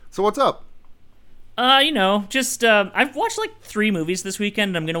So what's up? I've watched like 3 movies this weekend,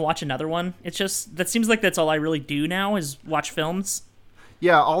 and I'm gonna watch another one. It's just, that seems like that's all I really do now, is watch films.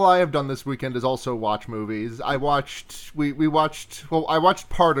 Yeah, all I have done this weekend is also watch movies. I watched I watched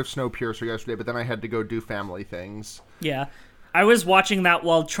part of Snowpiercer yesterday, but then I had to go do family things. Yeah. I was watching that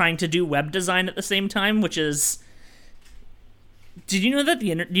while trying to do web design at the same time, which is... Do you know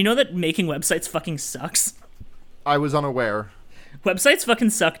that making websites fucking sucks? I was unaware. Websites fucking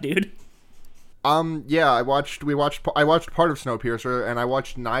suck, dude. Yeah, I watched part of Snowpiercer, and I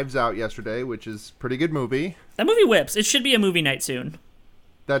watched Knives Out yesterday, which is a pretty good movie. That movie whips. It should be a movie night soon.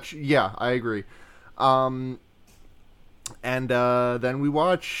 Yeah, I agree. And then we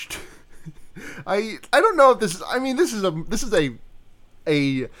watched. I don't know if this is. I mean, this is a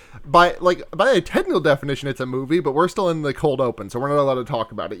by a technical definition, it's a movie, but we're still in the cold open, so we're not allowed to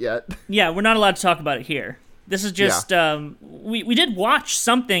talk about it yet. Yeah, we're not allowed to talk about it here. This is just, we did watch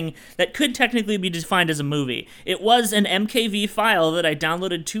something that could technically be defined as a movie. It was an MKV file that I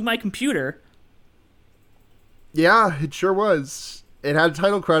downloaded to my computer. Yeah, it sure was. It had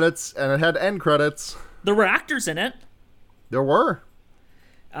title credits, and it had end credits. There were actors in it. There were.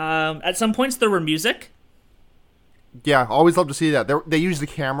 At some points, there were music. Yeah, always love to see that. They used the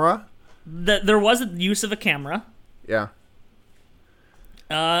camera. There was a use of a camera. Yeah.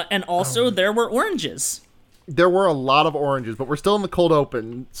 And also, there were oranges. There were a lot of oranges, but we're still in the cold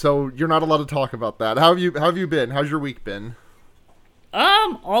open, so you're not allowed to talk about that. How have you been? How's your week been?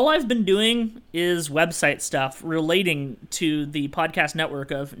 All I've been doing is website stuff relating to the podcast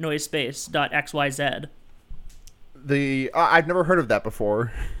network of Noisespace.xyz. I've never heard of that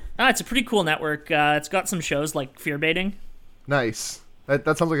before. It's a pretty cool network. It's got some shows like Fear Baiting. Nice. That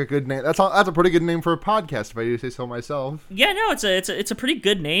sounds like a good name. That's a pretty good name for a podcast, if I do say so myself. Yeah, no, it's a pretty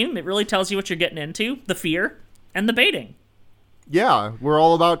good name. It really tells you what you're getting into, the fear and the baiting. Yeah, we're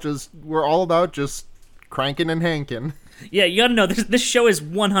all about just cranking and hanking. Yeah, you gotta know this show is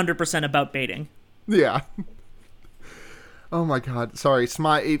 100% about baiting. Yeah. Oh my god, sorry.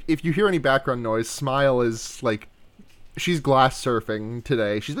 Smile. If you hear any background noise, Smile is like, she's glass surfing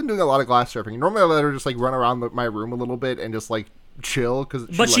today. She's been doing a lot of glass surfing. Normally I let her just like run around my room a little bit and just like chill,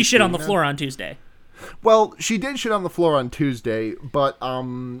 but she shit on the floor on Tuesday. Well, she did shit on the floor on Tuesday, but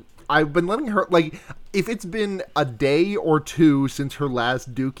I've been letting her, like, if it's been a day or 2 since her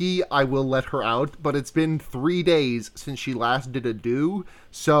last dookie, I will let her out, but it's been 3 days since she last did a do,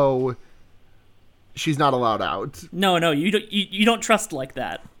 so she's not allowed out. No, you don't trust like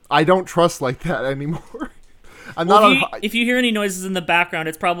that. I don't trust like that anymore. If you hear any noises in the background,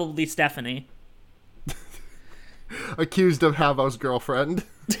 it's probably Stephanie. Accused of Havo's girlfriend.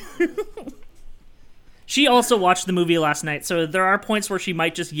 She also watched the movie last night, so there are points where she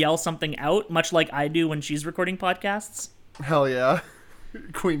might just yell something out, much like I do when she's recording podcasts. Hell yeah.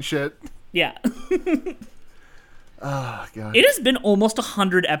 Queen shit. Yeah. Oh, God. It has been almost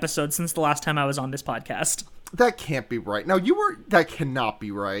 100 episodes since the last time I was on this podcast. That can't be right. No, that cannot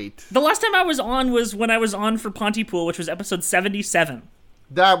be right. The last time I was on was when I was on for Pontypool, which was episode 77.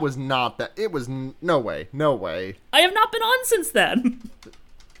 That was not that. It was no way. I have not been on since then.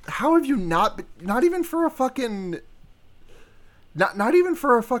 How have you not even for a fucking not even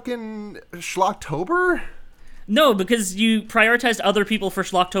for a fucking Schlocktober? No, because you prioritized other people for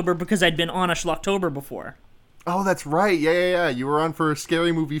Schlocktober because I'd been on a Schlocktober before. Oh, that's right. Yeah. You were on for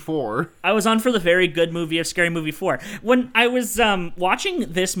Scary Movie 4. I was on for the very good movie of Scary Movie 4. When I was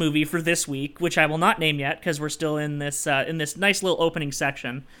watching this movie for this week, which I will not name yet because we're still in this nice little opening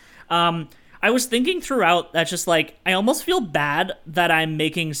section, I was thinking throughout that just like, I almost feel bad that I'm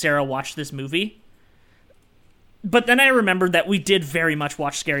making Sarah watch this movie. But then I remembered that we did very much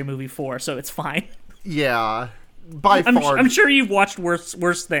watch Scary Movie 4, so it's fine. Yeah, by far. I'm sure you've watched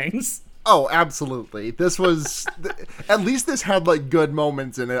worse things. Oh, absolutely. This was... at least this had, like, good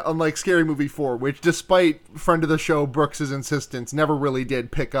moments in it, unlike Scary Movie 4, which, despite friend of the show Brooks's insistence, never really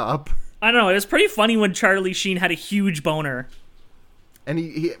did pick up. I don't know, it was pretty funny when Charlie Sheen had a huge boner. And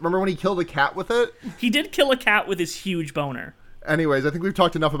he remember when he killed a cat with it? He did kill a cat with his huge boner. Anyways, I think we've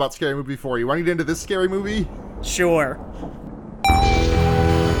talked enough about Scary Movie 4. You want to get into this scary movie? Sure.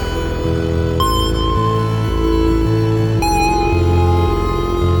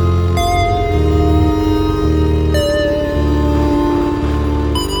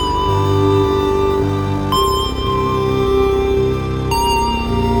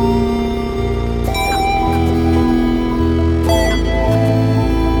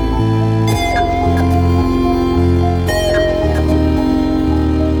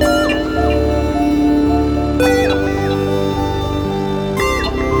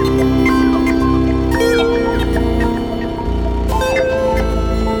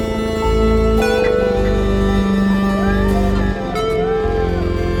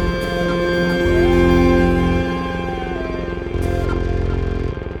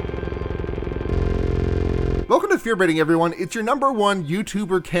 Fear Baiting, everyone. It's your number one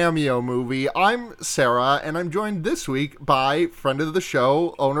YouTuber cameo movie. I'm Sarah, and I'm joined this week by friend of the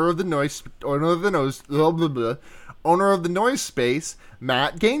show, owner of the noise space,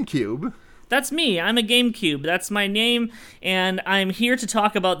 Matt GameCube. That's me. I'm a GameCube. That's my name, and I'm here to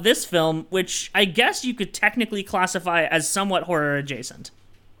talk about this film, which I guess you could technically classify as somewhat horror adjacent.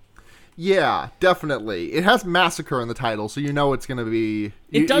 Yeah, definitely. It has massacre in the title, so you know it's going to be...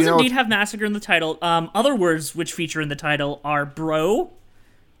 It does indeed have massacre in the title. Other words which feature in the title are bro,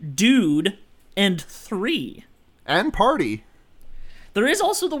 dude, and 3. And party. There is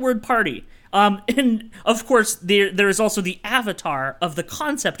also the word party. And, of course, there is also the avatar of the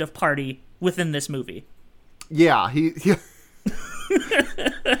concept of party within this movie. Yeah, he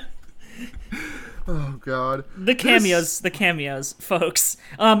Oh, God. The cameos, folks.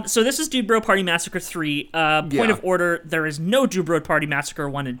 So this is Dude Bro Party Massacre 3. Point of order, there is no Dude Bro Party Massacre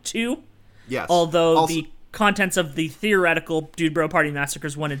 1 and 2. Yes. Although the contents of the theoretical Dude Bro Party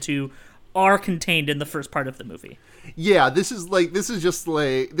Massacres 1 and 2 are contained in the first part of the movie. Yeah, this is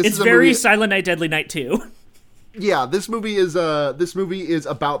very Silent Night, Deadly Night 2. Yeah, this movie is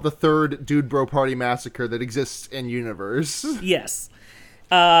about the third Dude Bro Party Massacre that exists in universe. Yes.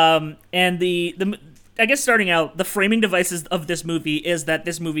 And I guess starting out, the framing devices of this movie is that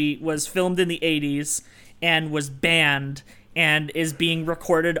this movie was filmed in the 80s and was banned and is being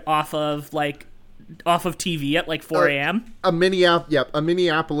recorded off of TV at like 4 a.m. A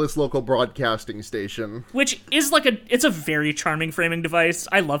Minneapolis local broadcasting station. Which is it's a very charming framing device.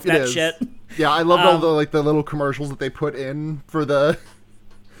 I love that shit. Yeah, I loved all the little commercials that they put in for the...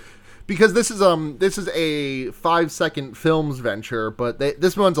 Because this is a 5-second films venture, but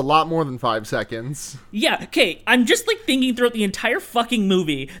this one's a lot more than 5 seconds. Yeah, okay, I'm just thinking throughout the entire fucking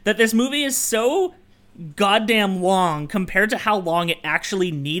movie that this movie is so goddamn long compared to how long it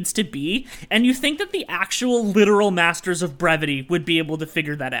actually needs to be, and you think that the actual literal masters of brevity would be able to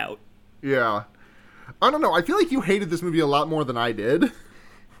figure that out. Yeah. I don't know, I feel like you hated this movie a lot more than I did.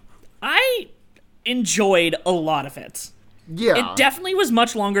 I enjoyed a lot of it. Yeah. It definitely was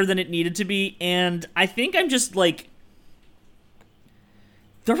much longer than it needed to be, and I think I'm just there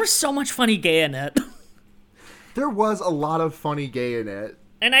was so much funny gay in it. There was a lot of funny gay in it.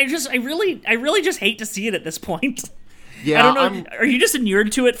 And I really just hate to see it at this point. Yeah. I don't know, are you just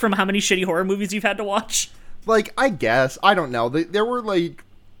inured to it from how many shitty horror movies you've had to watch? I guess. I don't know. There were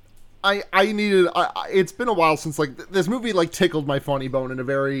it's been a while since this movie tickled my funny bone in a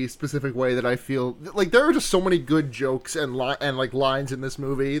very specific way that I feel there are just so many good jokes and lines in this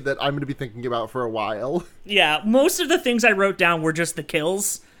movie that I'm going to be thinking about for a while. Yeah, most of the things I wrote down were just the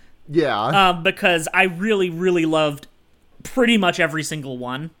kills. Yeah. Because I really, really loved pretty much every single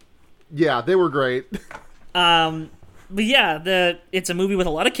one. Yeah, they were great. But yeah, it's a movie with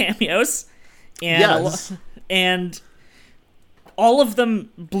a lot of cameos, and yes. And all of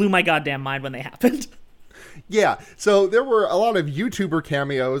them blew my goddamn mind when they happened. Yeah, so there were a lot of YouTuber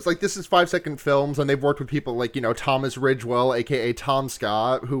cameos. This is 5-second films, and they've worked with people Thomas Ridgewell, aka Tom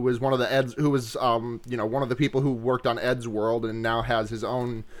Scott, who was one of the people who worked on Ed's World and now has his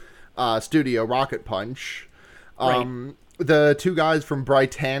own studio, Rocket Punch. Right. The two guys from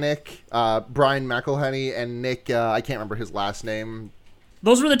Britannic, Brian McElhenney and Nick, I can't remember his last name.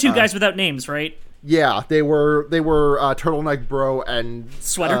 Those were the two guys without names, right? Yeah, they were Turtleneck Bro and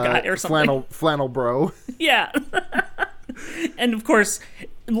Sweater Guy or something. Flannel Bro. Yeah. And of course,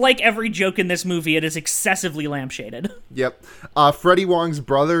 like every joke in this movie, it is excessively lampshaded. Yep. Freddie Wong's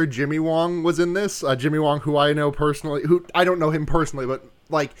brother, Jimmy Wong, was in this. Jimmy Wong, who I know personally, who I don't know him personally, but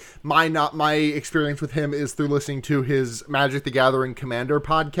my experience with him is through listening to his Magic the Gathering Commander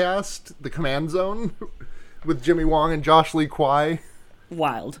podcast, The Command Zone, with Jimmy Wong and Josh Lee Kwai.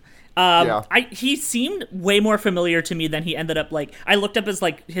 Wild. Yeah. He seemed way more familiar to me than he ended up I looked up his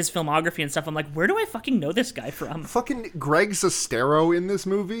his filmography and stuff. I'm where do I fucking know this guy from? Fucking Greg Sestero in this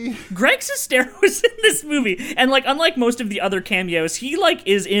movie. Greg Sestero is in this movie, and unlike most of the other cameos, he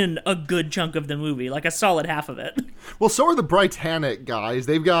is in a good chunk of the movie, a solid half of it. Well, so are the Britannic guys.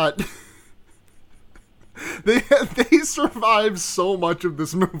 They've got they survive so much of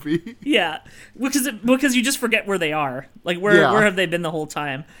this movie. Yeah, because you just forget where they are. Where have they been the whole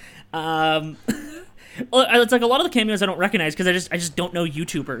time? It's a lot of the cameos I don't recognize because I just don't know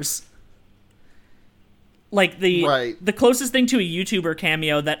YouTubers. The closest thing to a YouTuber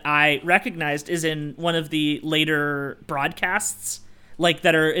cameo that I recognized is in one of the later broadcasts,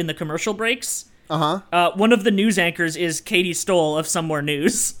 that are in the commercial breaks. One of the news anchors is Katie Stoll of Some More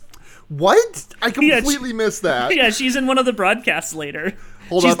News. What? I completely missed that. Yeah, she's in one of the broadcasts later.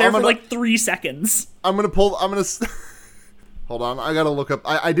 She's there for 3 seconds. Hold Hold on, I gotta look up.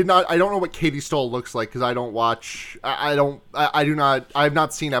 I don't know what Katie Stoll looks like because I don't watch. I do not. I have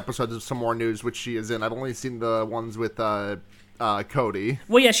not seen episodes of Some More News, which she is in. I've only seen the ones with Cody.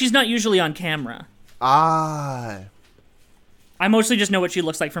 Well, yeah, she's not usually on camera. Ah, I mostly just know what she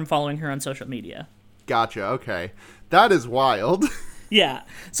looks like from following her on social media. gotcha. Okay, that is wild. Yeah,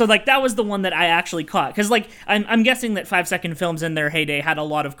 so like that was the one that I actually caught because like I'm guessing that 5-second films in their heyday had a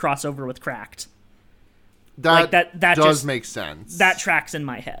lot of crossover with Cracked. That that does just make sense. That tracks in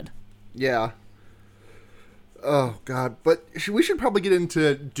my head. Yeah. Oh god, but we should probably get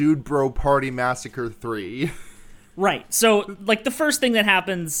into Dude Bro Party Massacre 3. Right. So like the first thing that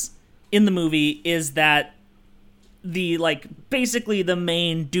happens in the movie is that the basically the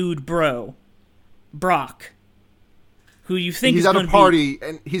main dude bro, Brock, who you think he's is at a gonna party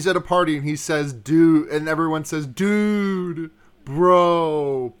and he says dude, and everyone says dude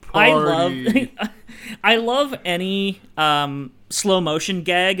bro party. I love any slow motion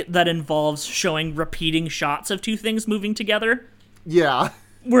gag that involves showing repeating shots of two things moving together. Yeah.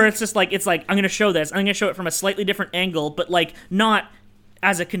 Where it's just like I'm gonna show this. I'm gonna show it from a slightly different angle, but like not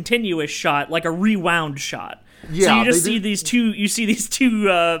as a continuous shot, like a rewound shot. Yeah. So you just see these two. You see these two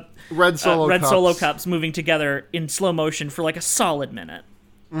red solo cups moving together in slow motion for like a solid minute.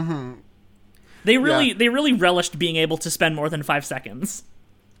 Mm-hmm. They really relished being able to spend more than 5 seconds.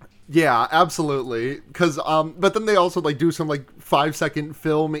 Yeah, absolutely. Because but then they also do some 5-second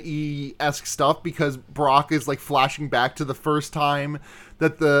film-y-esque stuff because Brock is flashing back to the first time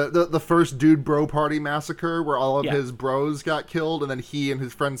that the first Dude Bro Party massacre where all of his bros got killed, and then he and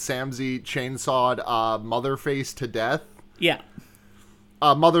his friend Samsy chainsawed Motherface to death. Yeah.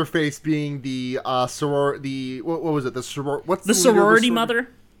 Motherface being the what was it? What's the sorority mother?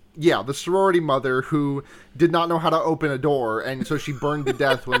 Yeah, the sorority mother who did not know how to open a door, and so she burned to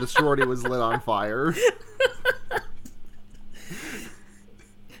death when the sorority was lit on fire.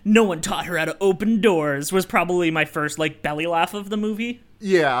 No one taught her how to open doors was probably my first belly laugh of the movie.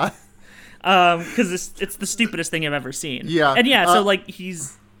 Yeah. Because it's the stupidest thing I've ever seen. Yeah. And yeah, so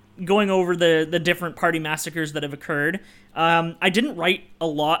he's going over the different party massacres that have occurred. I didn't write a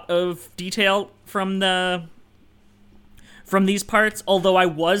lot of detail from these parts, although I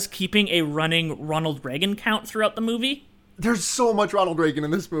was keeping a running Ronald Reagan count throughout the movie. There's so much Ronald Reagan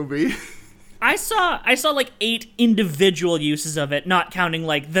in this movie. I saw 8 individual uses of it, not counting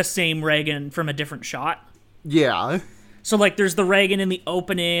the same Reagan from a different shot. Yeah. So there's the Reagan in the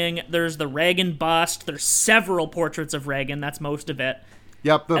opening, there's the Reagan bust, there's several portraits of Reagan, that's most of it.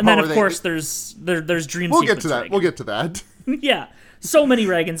 Yep. And then of course there's dream we'll sequence get to that. Reagan. We'll get to that. Yeah. So many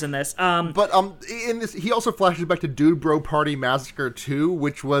Reagans in this. But in this, he also flashes back to Dude Bro Party Massacre 2,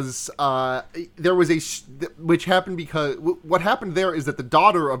 which was which happened because what happened there is that the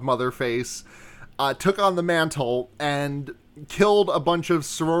daughter of Motherface took on the mantle and killed a bunch of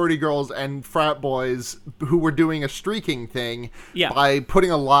sorority girls and frat boys who were doing a streaking thing by putting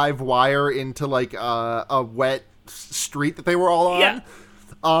a live wire into a wet street that they were all on. Yeah.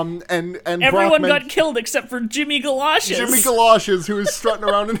 And everyone got killed except for Jimmy Galoshes. Jimmy Galoshes, who is strutting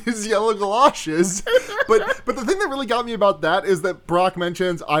around in his yellow galoshes. But the thing that really got me about that is that Brock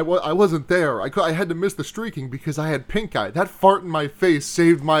mentions, I wasn't there. I had to miss the streaking because I had pink eye. That fart in my face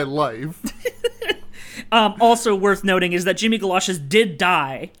saved my life. Also worth noting is that Jimmy Galoshes did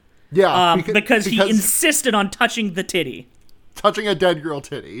die. Yeah, because he insisted on touching the titty. Touching a dead girl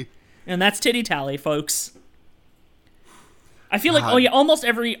titty. And that's titty tally, folks. I feel almost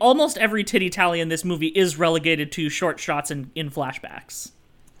every titty tally in this movie is relegated to short shots in flashbacks.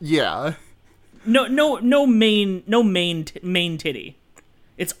 Yeah. No main titty.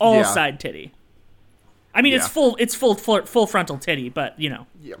 It's all side titty. I mean, it's full frontal titty, but Yeah.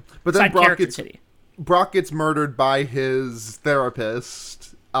 But then Brock gets murdered by his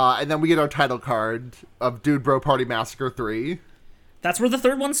therapist, and then we get our title card of Dude Bro Party Massacre 3. That's where the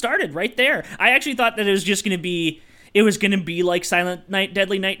third one started, right there. I actually thought that it was going to be like Silent Night,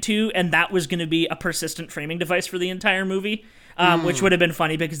 Deadly Night 2, and that was going to be a persistent framing device for the entire movie, which would have been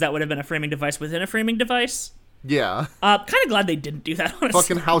funny because that would have been a framing device within a framing device. Yeah. Kind of glad they didn't do that, honestly.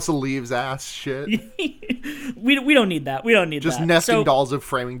 Fucking House of Leaves ass shit. We don't need that. We don't need Just that. nesting dolls of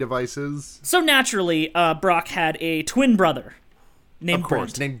framing devices. So naturally, Brock had a twin brother named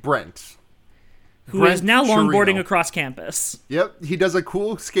Brent. Who is now longboarding across campus. Yep, he does a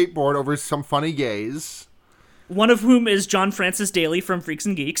cool skateboard over some funny gays. One of whom is John Francis Daly from Freaks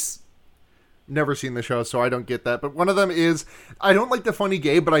and Geeks. Never seen the show, so I don't get that. But one of them is, I don't like the funny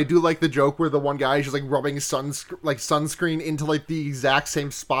gay, but I do like the joke where the one guy is just like rubbing sunscreen into like the exact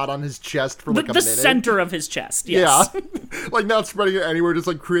same spot on his chest for like a minute. The center of his chest, yes. Yeah. Like not spreading it anywhere, just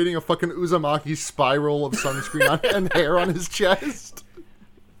like creating a fucking Uzumaki spiral of sunscreen and hair on his chest.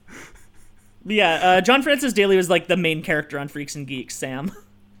 Yeah, John Francis Daly was like the main character on Freaks and Geeks, Sam.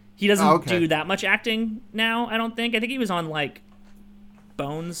 He doesn't do that much acting now, I don't think. I think he was on like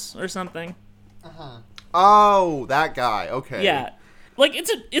Bones or something. Oh, that guy. Okay. Yeah. Like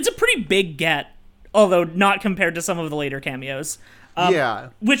it's a pretty big get, although not compared to some of the later cameos. Yeah.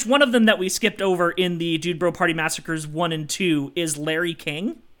 Which one of them that we skipped over in the Dude Bro Party Massacres 1 and 2 is Larry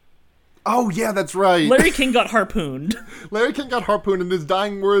King. Oh, yeah, that's right. Larry King got harpooned. Larry King got harpooned, and his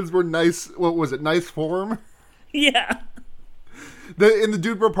dying words were nice. What was it? Nice form? Yeah. In the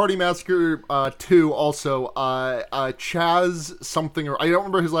Dude Bro Party Massacre 2, also, Chaz something, or I don't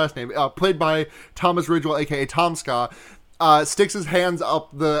remember his last name, played by Thomas Ridgewell, aka Tom Ska, sticks his hands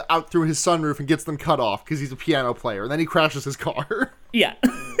out through his sunroof and gets them cut off because he's a piano player. And then he crashes his car. Yeah.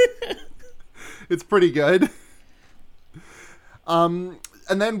 It's pretty good. And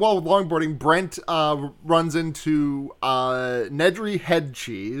then while longboarding, Brent runs into Nedry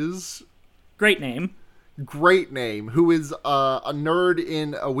Headcheese. Great name. Great name. Who is a nerd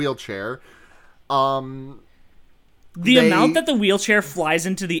in a wheelchair. The amount that the wheelchair flies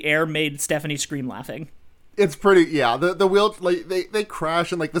into the air made Stephanie scream laughing. It's pretty, yeah. The wheel, like they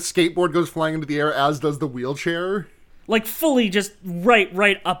crash and like the skateboard goes flying into the air, as does the wheelchair. Like fully just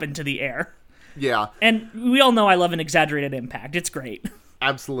right up into the air. Yeah. And we all know I love an exaggerated impact. It's great.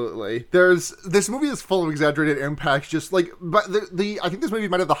 Absolutely. This movie is full of exaggerated impacts, just like, but I think this movie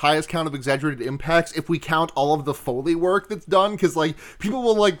might have the highest count of exaggerated impacts if we count all of the Foley work that's done, because like people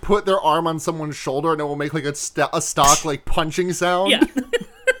will like put their arm on someone's shoulder and it will make like a stock like punching sound. Yeah.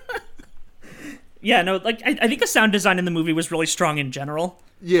 Yeah, no, like I think the sound design in the movie was really strong in general.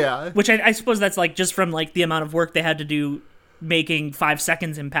 Yeah. Which I suppose that's like just from like the amount of work they had to do making 5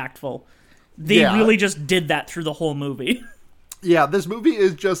 seconds impactfand They really just did that through the whole movie. Yeah, this movie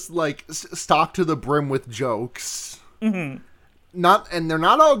is just like stocked to the brim with jokes. Mm-hmm. And they're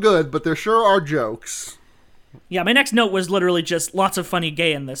not all good, but there sure are jokes. Yeah, my next note was literally just lots of funny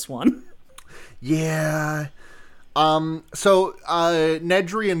gay in this one. Yeah. So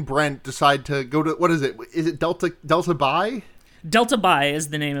Nedry and Brent decide to go to, what is it? Is it Delta Bi? Delta Bi is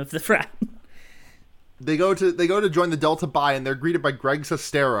the name of the frat. They go to join the Delta Bi, and they're greeted by Greg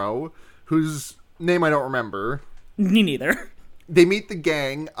Sestero, whose name I don't remember. Me neither. They meet the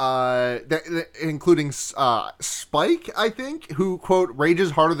gang, including Spike, I think, who, quote,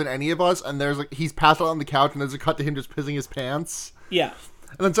 rages harder than any of us, and there's like, he's passed out on the couch, and there's a cut to him just pissing his pants. Yeah.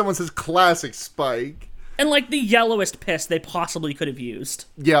 And then someone says, classic Spike. And like the yellowest piss they possibly could have used.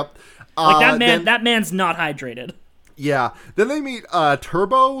 Yep. Like that man's not hydrated. Yeah. Then they meet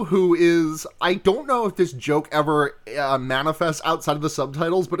Turbo, who is, I don't know if this joke ever manifests outside of the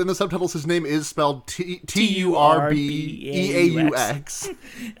subtitles, but in the subtitles his name is spelled Turbeaux.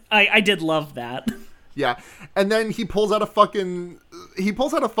 I did love that. Yeah. And then he pulls out a fucking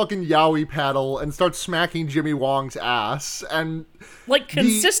yaoi paddle and starts smacking Jimmy Wong's ass, and like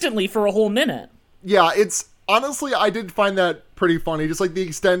consistently for a whole minute. Yeah, it's honestly, I did find that pretty funny. Just like the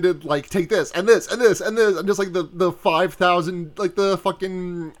extended, like, take this and this and this and this, and just like the 5,000, like the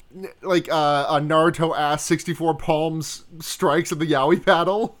fucking, like, a Naruto ass 64 palms strikes of the yaoi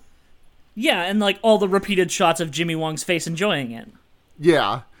paddle. Yeah, and like all the repeated shots of Jimmy Wong's face enjoying it.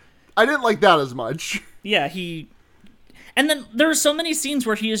 Yeah. I didn't like that as much. Yeah, and then there are so many scenes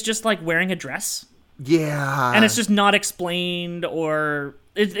where he is just like wearing a dress. Yeah. And it's just not explained, or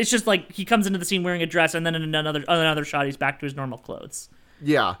it's just like he comes into the scene wearing a dress, and then in another shot he's back to his normal clothes.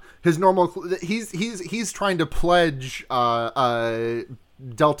 Yeah, his normal. He's trying to pledge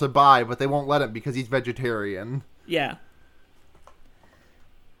Delta Bi, but they won't let him because he's vegetarian. Yeah.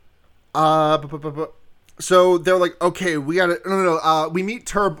 So they're like, okay, we gotta we meet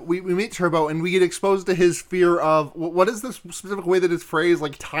Turbo, and we get exposed to his fear of, what is this specific way that it's phrased,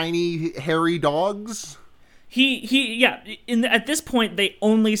 like tiny hairy dogs? At this point they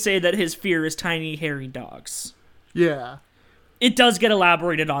only say that his fear is tiny hairy dogs. Yeah. It does get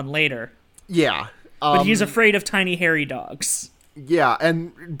elaborated on later. Yeah. But he's afraid of tiny hairy dogs. Yeah,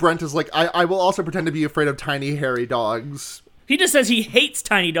 and Brent is like, I will also pretend to be afraid of tiny hairy dogs. He just says he hates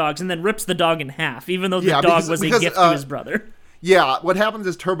tiny dogs and then rips the dog in half, even though the dog was a gift to his brother. Yeah, what happens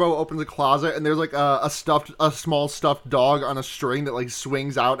is Turbo opens a closet, and there's like a small stuffed dog on a string that like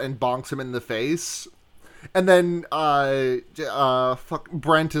swings out and bonks him in the face. And then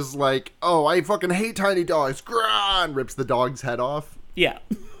Brent is like, oh, I fucking hate tiny dogs, and rips the dog's head off. Yeah.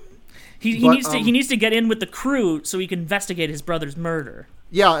 He needs to get in with the crew so he can investigate his brother's murder.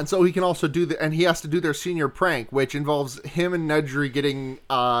 Yeah, and so he can also and he has to do their senior prank, which involves him and Nedry getting,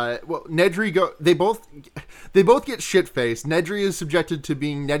 they both get shit-faced. Nedry is subjected to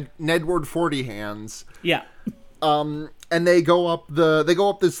being Nedward 40 hands. Yeah. And they go up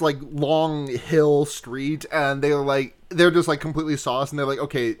this, like, long hill street, and they're just, like, completely sauced, and they're like,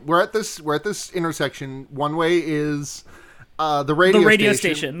 okay, we're at this intersection. One way is, the radio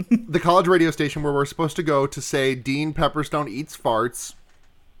station. The college radio station where we're supposed to go to say Dean Pepperstone eats farts.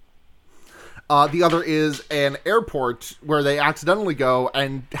 The other is an airport where they accidentally go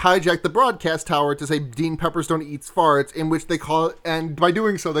and hijack the broadcast tower to say Dean Pepperstone eats farts, in which and by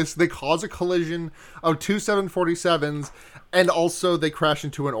doing so, they cause a collision of two 747s, and also they crash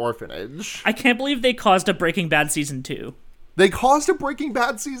into an orphanage. I can't believe they caused a Breaking Bad season 2. They caused a Breaking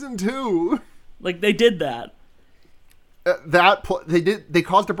Bad season 2. Like, they did that. They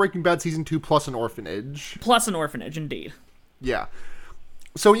caused a Breaking Bad season 2 plus an orphanage. Plus an orphanage, indeed. Yeah.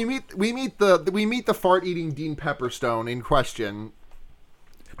 So we meet the fart eating Dean Pepperstone in question.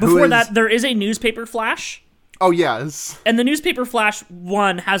 Before that, there is a newspaper flash. Oh yes. And the newspaper flash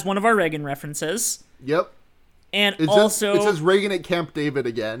has one of our Reagan references. Yep. And it says Reagan at Camp David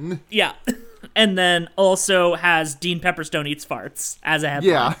again. Yeah. And then also has Dean Pepperstone eats farts as a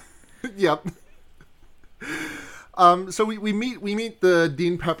headline. Yeah. Yep. So we meet the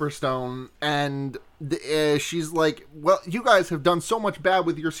Dean Pepperstone, and she's like, well, you guys have done so much bad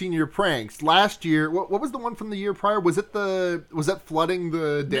with your senior pranks. Last year, what was the one from the year prior? Was that flooding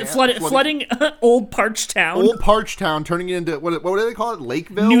the dam? Flooding Old Parch Town. Old Parch Town, turning it into, what do they call it?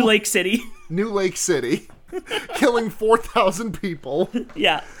 Lakeville? New Lake City. New Lake City. Killing 4,000 people.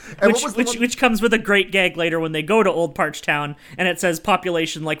 Yeah. And which comes with a great gag later when they go to Old Parch Town and it says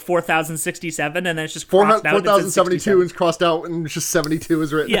population like 4,067 and then it's just crossed out. 4,072 and it's crossed out and just 72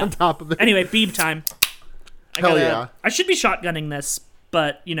 is written on top of it. Anyway, beeb time. Hell yeah. I should be shotgunning this,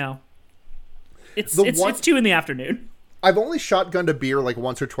 but it's 2 in the afternoon. I've only shotgunned a beer like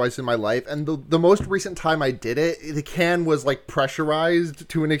once or twice in my life, and the most recent time I did it, the can was like pressurized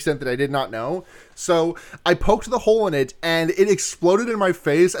to an extent that I did not know. So I poked the hole in it, and it exploded in my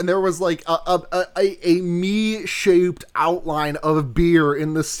face, and there was like a me-shaped outline of beer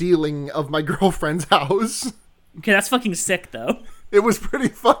in the ceiling of my girlfriend's house. Okay, that's fucking sick, though. It was pretty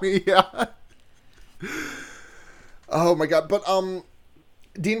funny, yeah. Oh my god, but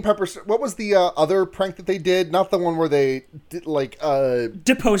Dean Pepperstone, what was the other prank that they did? Not the one where they did, like,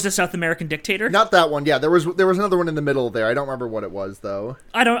 deposed a South American dictator? Not that one, yeah. There was another one in the middle there. I don't remember what it was, though.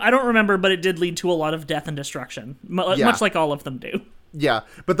 I don't remember, but it did lead to a lot of death and destruction. Much like all of them do. Yeah,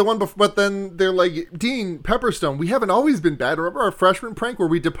 but the one but then they're like, Dean Pepperstone, we haven't always been bad. Remember our freshman prank where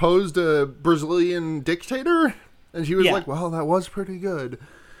we deposed a Brazilian dictator? And she was like, well, that was pretty good.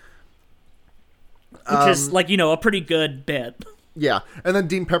 Which is, like, a pretty good bit. Yeah, and then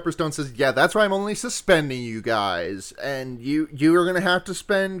Dean Pepperstone says, yeah, that's why I'm only suspending you guys, and you are going to have to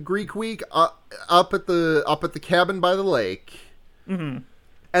spend Greek week up at the cabin by the lake. Mm-hmm.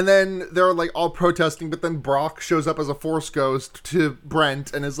 And then they're, like, all protesting, but then Brock shows up as a Force ghost to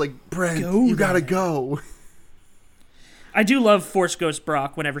Brent and is like, Brent, you gotta go. I do love Force Ghost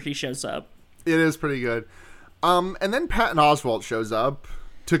Brock whenever he shows up. It is pretty good. And then Patton Oswalt shows up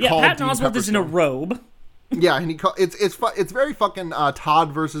to call Patton Dean Oswalt is in a robe. Yeah, and it's very fucking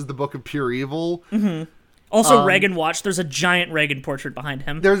Todd versus the Book of Pure Evil. Mm-hmm. Also, Reagan watch. There's a giant Reagan portrait behind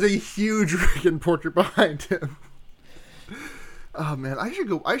him. There's a huge Reagan portrait behind him. Oh man, I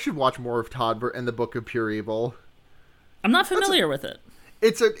should watch more of Todd and the Book of Pure Evil. I'm not familiar with it.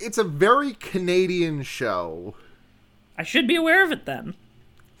 It's a very Canadian show. I should be aware of it then.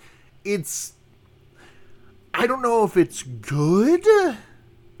 I don't know if it's good.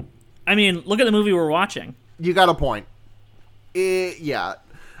 I mean, look at the movie we're watching. You got a point. Yeah.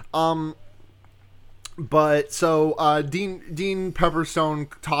 But so Dean Pepperstone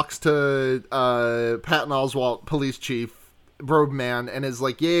talks to Patton Oswalt, police chief, robe man, and is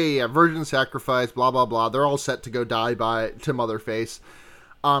like, yeah, virgin sacrifice, blah blah blah. They're all set to go die to Motherface.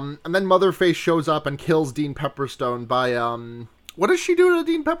 And then Motherface shows up and kills Dean Pepperstone by what does she do to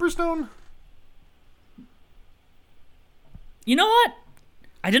Dean Pepperstone? You know what?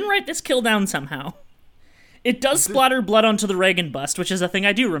 I didn't write this kill down somehow. It does splatter blood onto the Reagan bust, which is a thing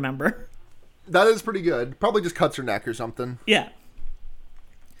I do remember. That is pretty good. Probably just cuts her neck or something. Yeah.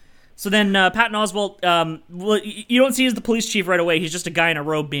 So then Patton Oswalt, you don't see as the police chief right away. He's just a guy in a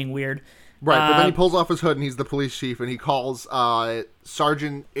robe being weird. Right, but then he pulls off his hood and he's the police chief, and he calls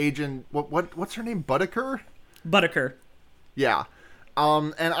Sergeant Agent what's her name? Buttaker? Buttaker. Yeah.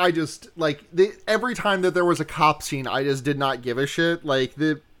 And I just, like, every time that there was a cop scene, I just did not give a shit. Like,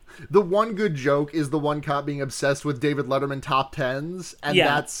 The one good joke is the one cop being obsessed with David Letterman top tens, and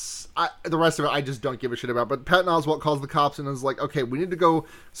that's the rest of it I just don't give a shit about. But Patton Oswalt calls the cops and is like, "Okay, we need to go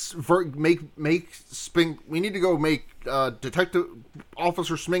make Detective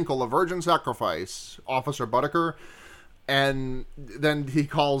Officer Sminkle a virgin sacrifice, Officer Buttiker." And then he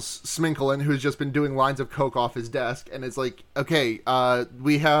calls Sminkle in, who's just been doing lines of coke off his desk, and it's like, "Okay,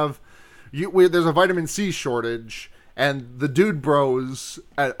 there's a vitamin C shortage." And the dude bros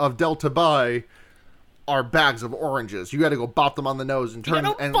of Delta Bi are bags of oranges. You got to go bop them on the nose and turn.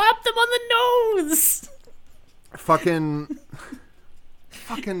 Bop them on the nose. Fucking.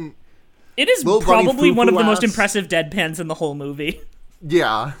 It is probably one of the most impressive deadpans in the whole movie.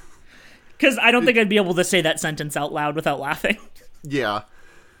 Yeah. Because I don't think I'd be able to say that sentence out loud without laughing. Yeah.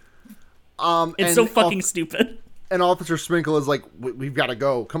 It's so fucking stupid. And Officer Sminkle is like, "We've got to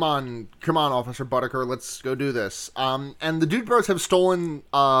go. Come on, Officer Buttiker, let's go do this." And the dude bros have stolen.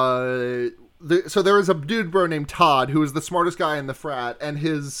 So there is a dude bro named Todd who is the smartest guy in the frat, and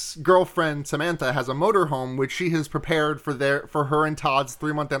his girlfriend Samantha has a motorhome which she has prepared for her and Todd's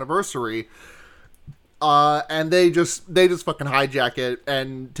 3-month anniversary. And they just fucking hijack it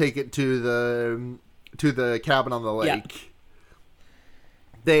and take it to the cabin on the lake.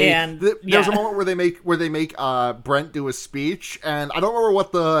 Yeah. There's a moment where they make Brent do a speech, and I don't remember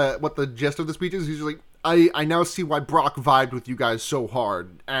what the gist of the speech is. He's like, I now see why Brock vibed with you guys so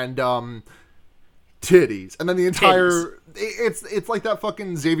hard, and titties, and then the entire it's like that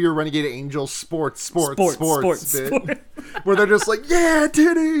fucking Xavier Renegade Angel sports bit, where they're just like, yeah,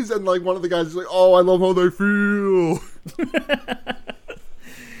 titties, and like one of the guys is like, oh, I love how they feel.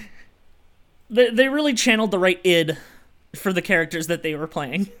 They really channeled the right id for the characters that they were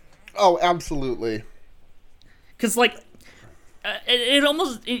playing. Oh, absolutely. Because, like,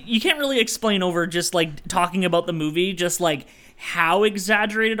 you can't really explain over just, like, talking about the movie, just, like, how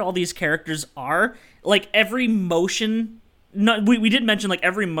exaggerated all these characters are. Like, every motion... we did mention, like,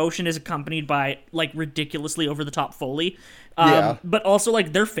 every motion is accompanied by, like, ridiculously over-the-top Foley. But also,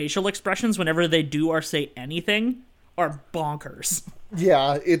 like, their facial expressions whenever they do or say anything are bonkers.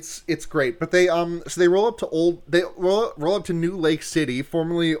 Yeah, it's great. But they roll up to New Lake City,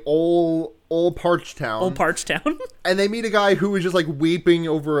 formerly Old Parchtown. Old Parchtown. And they meet a guy who is just like weeping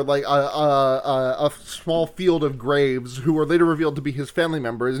over like a small field of graves, who are later revealed to be his family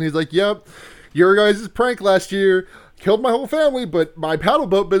members. And he's like, "Yep, your guys' prank last year killed my whole family, but my paddle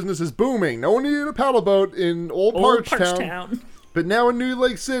boat business is booming. No one needed a paddle boat in Old Parchtown. But now in New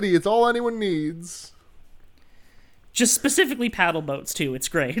Lake City, it's all anyone needs." Just specifically paddle boats, too. It's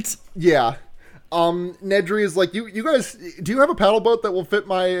great. Yeah. Nedry is like, you guys, do you have a paddle boat that will fit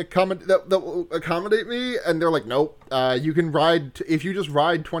my that will accommodate me? And they're like, nope. You can ride, if you just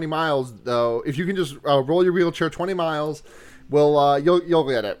ride 20 miles, though, if you can just roll your wheelchair 20 miles, you'll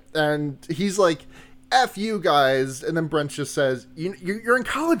get it. And he's like, F you guys. And then Brent just says, you're in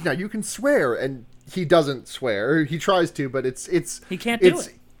college now. You can swear. And he doesn't swear. He tries to, but he can't do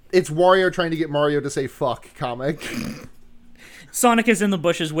it. It's Wario trying to get Mario to say fuck comic. Sonic is in the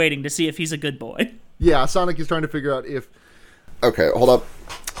bushes waiting to see if he's a good boy. Yeah, Sonic is trying to figure out if... Okay, hold up.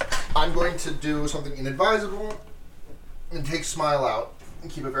 I'm going to do something inadvisable and take Smile out and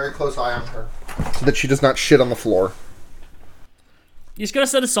keep a very close eye on her so that she does not shit on the floor. You just gotta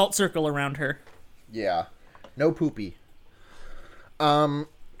set a salt circle around her. Yeah. No poopy.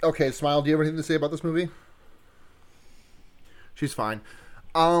 Okay, Smile, do you have anything to say about this movie? She's fine.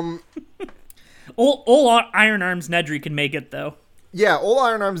 Old Iron Arms Nedry can make it, though. Yeah, old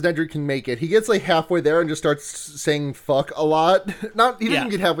Iron Arms Nedry can make it. He gets like halfway there and just starts saying fuck a lot. He doesn't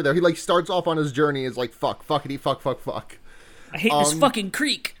get halfway there. He like starts off on his journey as like fuckity, fuck. I hate this fucking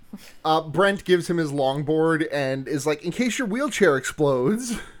creek. Brent gives him his longboard and is like, in case your wheelchair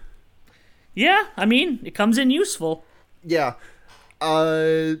explodes. Yeah, I mean, it comes in useful. Yeah.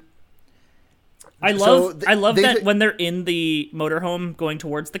 I love that when they're in the motorhome going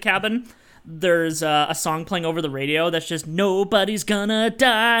towards the cabin, there's a song playing over the radio that's just, nobody's gonna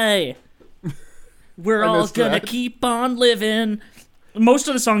die. We're all gonna keep on living. Most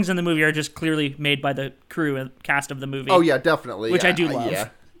of the songs in the movie are just clearly made by the crew and cast of the movie. Oh, yeah, definitely. Which I do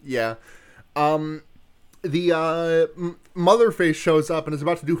love. Yeah. The Motherface shows up and is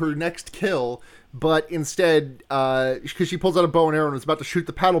about to do her next kill, but instead, because she pulls out a bow and arrow and is about to shoot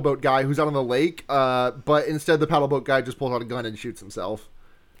the paddle boat guy who's out on the lake, but instead the paddle boat guy just pulls out a gun and shoots himself.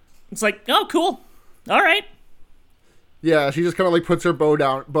 It's like, oh, cool. All right. Yeah, she just kind of like puts her bow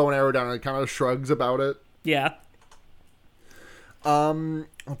and arrow down and kind of shrugs about it. Yeah.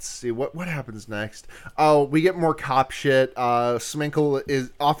 Let's see what happens next. Oh, we get more cop shit. Officer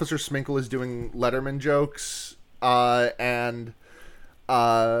Sminkle is doing Letterman jokes, and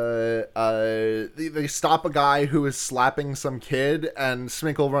they stop a guy who is slapping some kid, and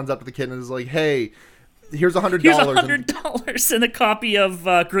Sminkle runs up to the kid and is like, "Hey, here's $100. Here's $100 and a copy of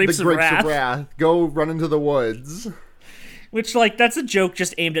Grapes of Wrath. Go run into the woods." Which, like, that's a joke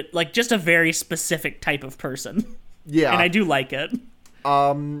just aimed at, like, just a very specific type of person. Yeah, and I do like it.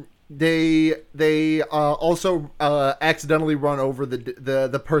 They also accidentally run over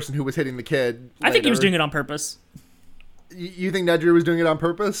the person who was hitting the kid. I think he was doing it on purpose. You think Nedry was doing it on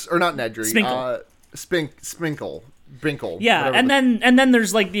purpose, or not Nedry? Sminkle. Binkle. Yeah, and then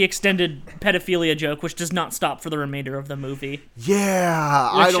there's like the extended pedophilia joke, which does not stop for the remainder of the movie. Yeah,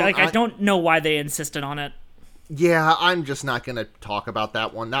 I don't know why they insisted on it. Yeah, I'm just not gonna talk about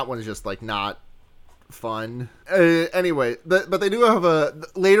that one. That one's just like not fun. Anyway, but they do have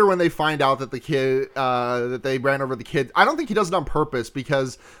later when they find out that the kid that they ran over the kid. I don't think he does it on purpose,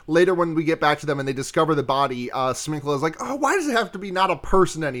 because later when we get back to them and they discover the body, Sminkle is like, "Oh, why does it have to be not a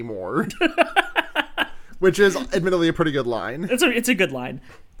person anymore?" Which is admittedly a pretty good line. It's a good line.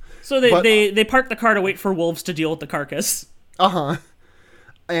 So they park the car to wait for wolves to deal with the carcass.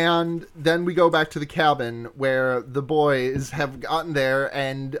 And then we go back to the cabin where the boys have gotten there,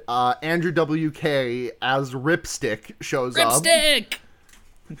 and Andrew WK as Ripstick shows up. Ripstick!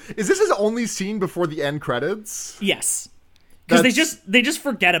 Is this his only scene before the end credits? Yes. Because they just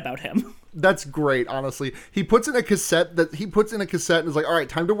forget about him. That's great, honestly. He puts in a cassette and is like, "All right,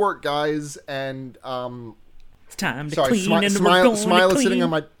 time to work, guys." And it's time to clean, and we're going Smile to is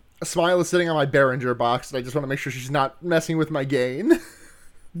clean. Smile is sitting on my Behringer box, and I just want to make sure she's not messing with my gain.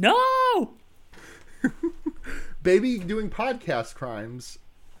 No! Baby doing podcast crimes.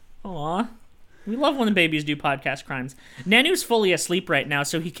 Aw. We love when the babies do podcast crimes. Nanu's fully asleep right now,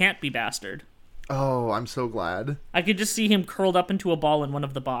 so he can't be bastard. Oh, I'm so glad. I could just see him curled up into a ball in one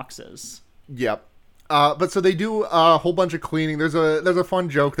of the boxes. Yep. But so they do a whole bunch of cleaning. There's a fun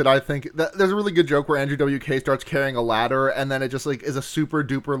joke that I think there's a really good joke where Andrew WK starts carrying a ladder, and then it just like is a super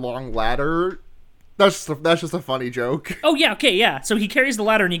duper long ladder. That's just a funny joke. Oh yeah, okay, yeah. So he carries the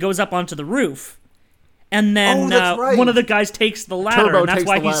ladder and he goes up onto the roof, and then that's right. one of the guys takes the ladder, Turbo and that's takes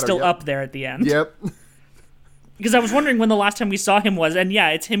why the he's ladder, still yep. up there at the end. Yep. Because I was wondering when the last time we saw him was, and yeah,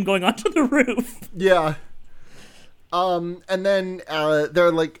 it's him going onto the roof. Yeah. And then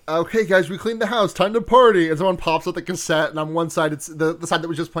they're like, "Okay, guys, we cleaned the house. Time to party." And someone pops up the cassette, and on one side, it's the side that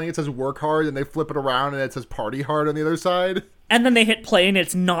was just playing. It says "Work Hard," and they flip it around, and it says "Party Hard" on the other side. And then they hit play, and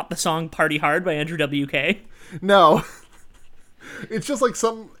it's not the song "Party Hard" by Andrew WK. No. It's just like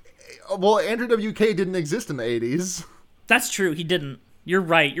well, Andrew WK didn't exist in the 80s. That's true, he didn't. You're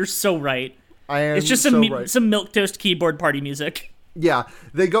right, you're so right. It's just some milquetoast keyboard party music. Yeah,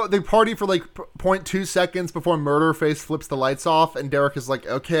 they party for like 0.2 seconds before Murderface flips the lights off, and Derek is like,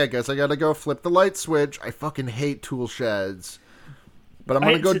 "Okay, I guess I gotta go flip the light switch. I fucking hate tool sheds, but I'm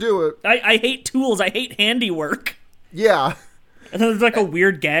gonna go do it." I hate tools, I hate handiwork. Yeah. And then there's like a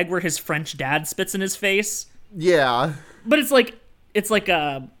weird gag where his French dad spits in his face. Yeah. But it's like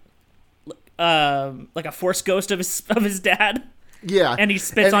a force ghost of his dad. Yeah. And he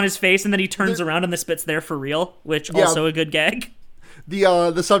spits on his face, and then he turns around and the spit's there for real, which also a good gag.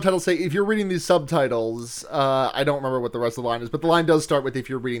 The subtitles say, if you're reading these subtitles, I don't remember what the rest of the line is, but the line does start with, if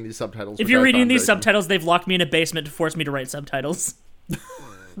you're reading these subtitles. If you're reading these subtitles, they've locked me in a basement to force me to write subtitles.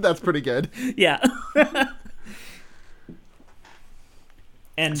 That's pretty good. Yeah.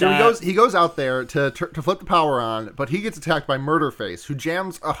 And so he goes out there to flip the power on, but he gets attacked by Murderface, who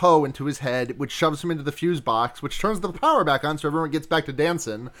jams a hoe into his head, which shoves him into the fuse box, which turns the power back on so everyone gets back to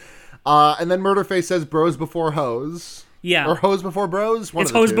dancing. And then Murderface says bros before hoes. Yeah. Or hoes before bros?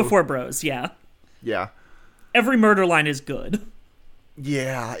 It's hoes before bros, yeah. Yeah. Every murder line is good.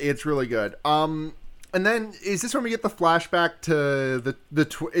 Yeah, it's really good. And then, is this when we get the flashback to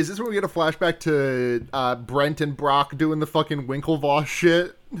is this when we get a flashback to Brent and Brock doing the fucking Winklevoss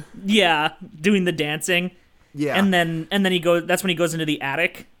shit? Yeah, doing the dancing. Yeah. And then he goes. That's when he goes into the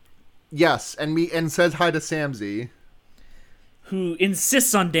attic. Yes, and says hi to Samsy, who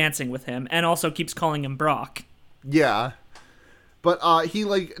insists on dancing with him and also keeps calling him Brock. Yeah. But he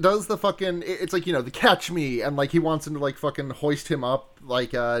like does the fucking, it's like, the catch me, and like he wants him to like fucking hoist him up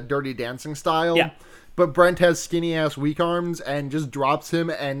like Dirty Dancing style. Yeah. But Brent has skinny ass weak arms and just drops him,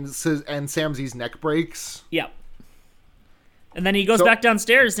 and Samsy's neck breaks. Yeah. And then he goes back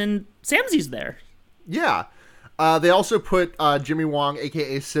downstairs and Samsy's there. Yeah. They also put Jimmy Wong,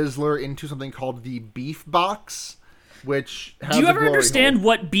 aka Sizzler, into something called the Beef Box, which has Do you ever glory understand hole.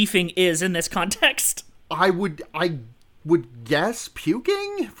 what beefing is in this context? I would guess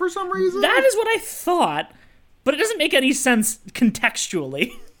puking for some reason. That is what I thought, but it doesn't make any sense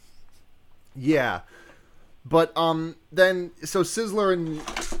contextually. Yeah. But then so Sizzler and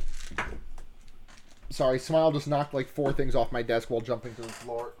sorry, Smile just knocked like 4 things off my desk while jumping to the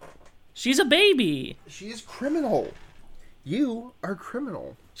floor. She's a baby. She is criminal. You are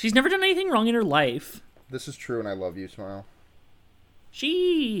criminal. She's never done anything wrong in her life. This is true, and I love you, Smile.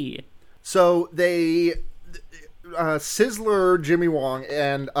 So they, Sizzler, Jimmy Wong,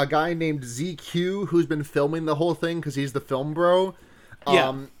 and a guy named ZQ, who's been filming the whole thing because he's the film bro.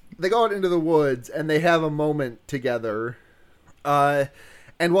 They go out into the woods and they have a moment together.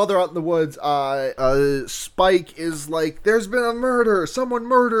 And while they're out in the woods, Spike is like, "There's been a murder. Someone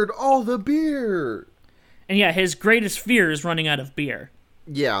murdered all the beer." And yeah, his greatest fear is running out of beer.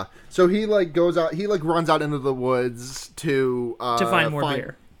 Yeah, so he like goes out. He like runs out into the woods to find more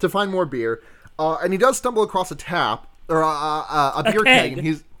beer. To find more beer, and he does stumble across a tap or a beer keg. And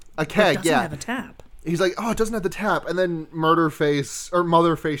he's a keg. It doesn't have a tap. He's like, "Oh, it doesn't have the tap." And then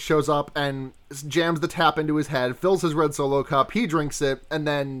Motherface shows up and jams the tap into his head, fills his red Solo cup. He drinks it and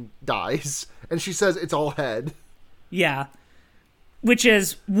then dies. And she says it's all head. Yeah, which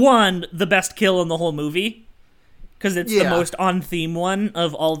is one, the best kill in the whole movie. Because it's the most on-theme one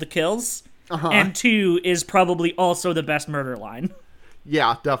of all the kills. And 2 is probably also the best murder line.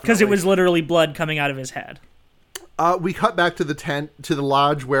 Yeah, definitely. Because it was literally blood coming out of his head. We cut back to the tent, to the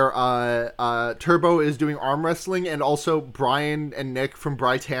lodge, where Turbo is doing arm wrestling, and also Brian and Nick from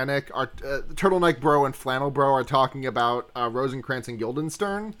Britannic, Turtleneck Bro and Flannel Bro, are talking about Rosencrantz and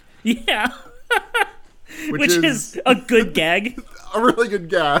Guildenstern. Yeah. Which is a good gag. A really good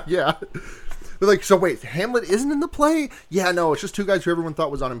gag, yeah. They're like, so wait, Hamlet isn't in the play? Yeah, no, it's just 2 guys who everyone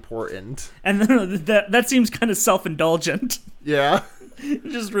thought was unimportant. And that seems kind of self-indulgent. Yeah.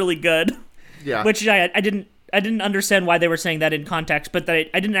 Just really good. Yeah. Which I didn't understand why they were saying that in context, but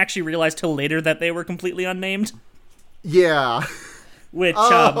that I didn't actually realize till later that they were completely unnamed. Yeah. Which,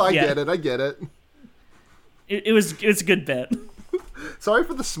 I get it. It's a good bit. Sorry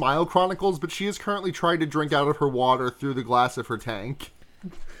for the Smile Chronicles, but she is currently trying to drink out of her water through the glass of her tank.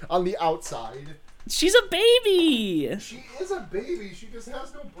 On the outside. She's a baby! She is a baby, she just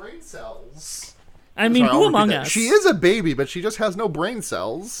has no brain cells. I mean, who among us? She is a baby, but she just has no brain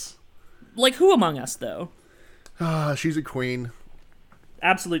cells. Like, who among us, though? She's a queen.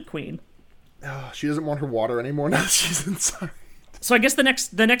 Absolute queen. She doesn't want her water anymore now that she's inside. So I guess the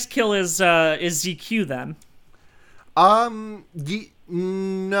next kill is ZQ then.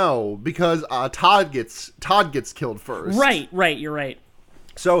 No, because Todd gets killed first. Right, you're right.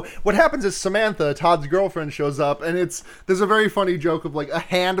 So what happens is Samantha, Todd's girlfriend, shows up, and there's a very funny joke of like a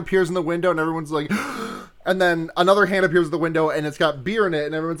hand appears in the window and everyone's like, and then another hand appears in the window and it's got beer in it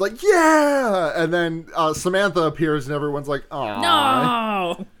and everyone's like, yeah, and then Samantha appears and everyone's like, oh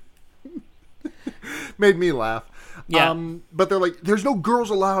no. Made me laugh. Yeah. But they're like, there's no girls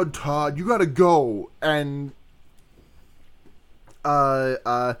allowed, Todd. You gotta go. And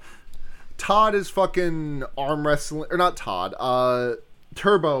Todd is fucking arm wrestling, or not Todd.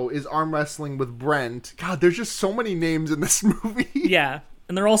 Turbo is arm wrestling with Brent. God, there's just so many names in this movie. Yeah,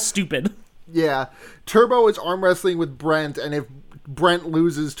 and they're all stupid. Yeah. Turbo is arm wrestling with Brent, and if Brent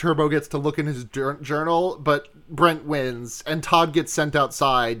loses, Turbo gets to look in his journal, but Brent wins, and Todd gets sent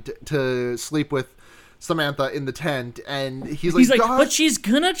outside to sleep with Samantha in the tent, and he's like, but she's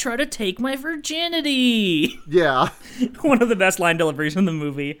gonna try to take my virginity. Yeah. One of the best line deliveries in the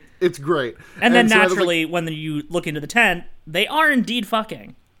movie. It's great. And then naturally, when you look into the tent, they are indeed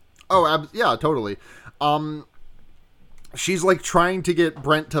fucking. Oh, yeah, totally. She's like trying to get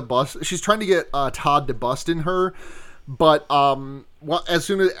Brent to bust. She's trying to get Todd to bust in her, but as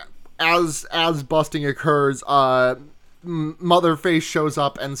soon as busting occurs, Motherface shows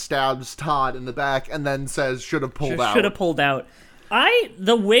up and stabs Todd in the back, and then says, "Should have pulled out." Should have pulled out.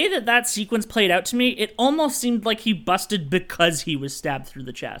 The way that sequence played out to me, it almost seemed like he busted because he was stabbed through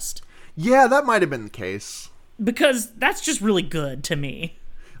the chest. Yeah, that might have been the case. Because that's just really good to me.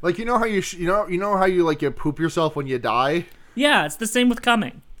 Like, you know how you how you like you poop yourself when you die? Yeah, it's the same with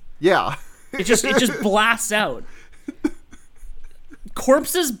coming. Yeah. It just blasts out.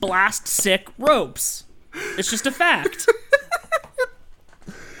 Corpses blast sick ropes. It's just a fact.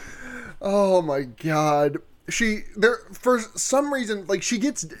 Oh my god. For some reason, like, she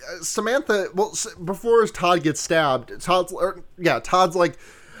gets Samantha, well, before Todd gets stabbed, Todd's like,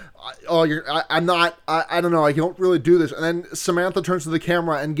 oh, I don't know, I don't really do this. And then Samantha turns to the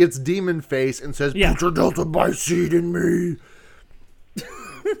camera and gets demon face and says, "Put your Delta Bicede in me."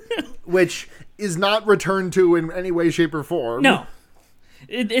 Which is not returned to in any way, shape, or form. No.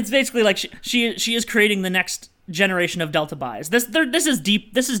 It's basically like she is creating the next generation of Delta Buys. This is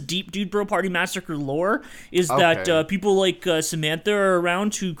deep. This is deep Dude Bro Party Massacre lore. Is that people like Samantha are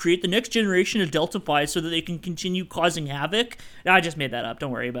around to create the next generation of Delta Buys so that they can continue causing havoc? I just made that up.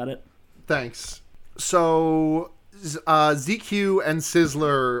 Don't worry about it. Thanks. So ZQ and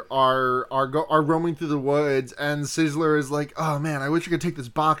Sizzler are roaming through the woods, and Sizzler is like, "Oh man, I wish I could take this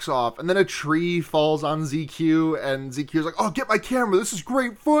box off." And then a tree falls on ZQ, and ZQ's like, "Oh, get my camera! This is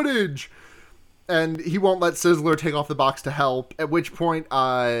great footage." And he won't let Sizzler take off the box to help. At which point,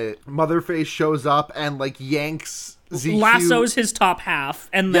 Motherface shows up and like yanks ZQ, lassos his top half,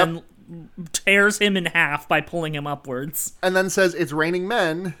 and then tears him in half by pulling him upwards. And then says, "It's raining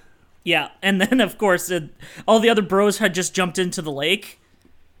men." Yeah, and then, of course, all the other bros had just jumped into the lake.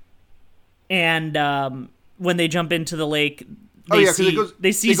 And when they jump into the lake, they see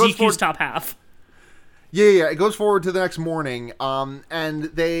ZQ's top half. Yeah. It goes forward to the next morning, and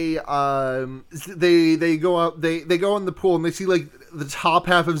they go up. They go in the pool, and they see, like, the top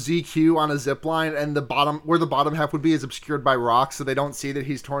half of ZQ on a zip line, and the bottom, where the bottom half would be, is obscured by rocks, so they don't see that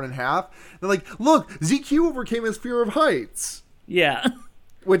he's torn in half. They're like, "Look, ZQ overcame his fear of heights." Yeah.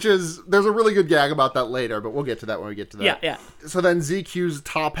 Which is, there's a really good gag about that later, but we'll get to that when we get to that. Yeah. So then ZQ's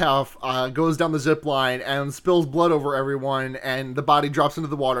top half goes down the zip line and spills blood over everyone, and the body drops into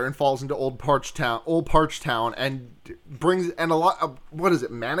the water and falls into Old Parch Town, and brings, and a lot of, what is it,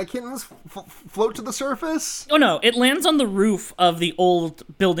 mannequins float to the surface? Oh no, it lands on the roof of the old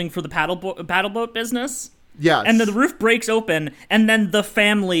building for the paddle boat business. Yes. And the roof breaks open, and then the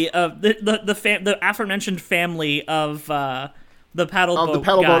family of the aforementioned family of the paddle boat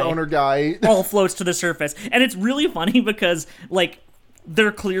owner guy all floats to the surface. And it's really funny because, like,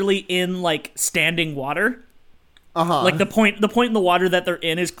 they're clearly in, like, standing water. Like, the point in the water that they're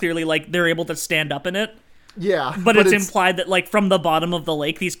in is clearly, like, they're able to stand up in it. Yeah. But it's implied that, like, from the bottom of the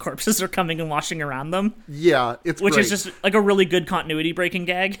lake, these corpses are coming and washing around them. Yeah, which is just, like, a really good continuity breaking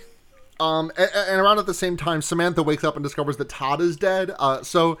gag. And around at the same time, Samantha wakes up and discovers that Todd is dead.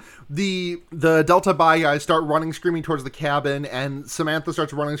 So the Delta Buy guys start running, screaming towards the cabin, and Samantha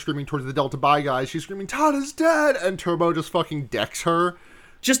starts running, screaming towards the Delta Buy guys. She's screaming, "Todd is dead!" And Turbo just fucking decks her.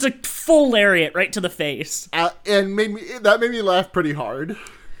 Just a full lariat right to the face. And made me laugh pretty hard.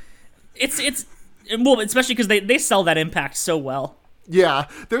 It's well, especially because they sell that impact so well. Yeah,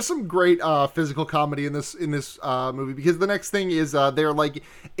 there's some great physical comedy in this movie, because the next thing is they're like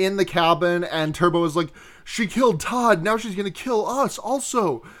in the cabin, and Turbo is like, "She killed Todd, now she's gonna kill us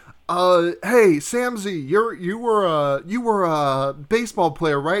also. Hey Samzy, you were a baseball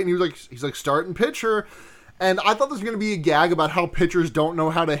player, right?" And he's like starting pitcher, and I thought this was gonna be a gag about how pitchers don't know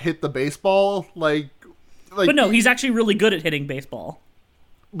how to hit the baseball, like. But no, he's actually really good at hitting baseball.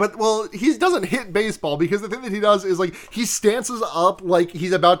 But, well, he doesn't hit baseball, because the thing that he does is, like, he stances up like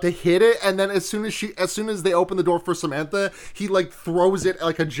he's about to hit it, and then as soon as they open the door for Samantha, he, like, throws it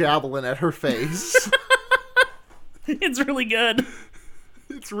like a javelin at her face. It's really good.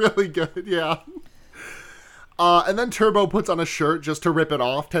 It's really good, yeah. And then Turbo puts on a shirt just to rip it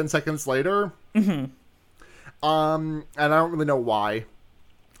off 10 seconds later. Mm-hmm. And I don't really know why.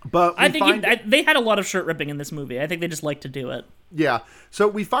 But I think they had a lot of shirt ripping in this movie. I think they just like to do it. Yeah. So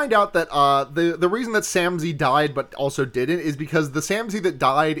we find out that the reason that Samzy died but also didn't is because the Samzy that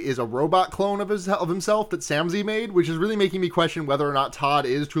died is a robot clone of himself that Samzy made, which is really making me question whether or not Todd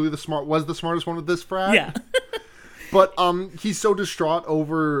is truly the smartest one with this frat. Yeah. But he's so distraught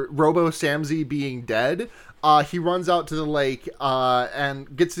over Robo Samzy being dead. He runs out to the lake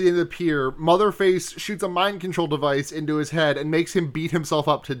and gets to the end of the pier. Motherface shoots a mind control device into his head and makes him beat himself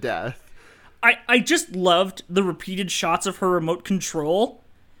up to death. I just loved the repeated shots of her remote control,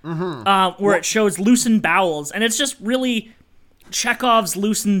 where it shows loosen bowels, and it's just really Chekhov's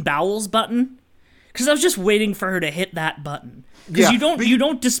loosen bowels button. Because I was just waiting for her to hit that button. Because you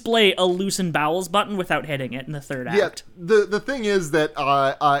don't display a loosen bowels button without hitting it in the third act. The thing is that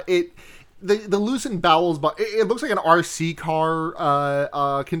the loosen bowels, but it looks like an RC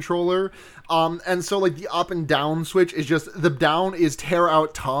car controller. And so, like, the up and down switch is just, the down is tear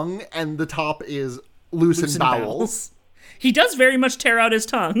out tongue, and the top is loosen bowels. He does very much tear out his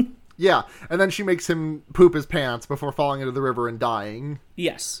tongue. Yeah, and then she makes him poop his pants before falling into the river and dying.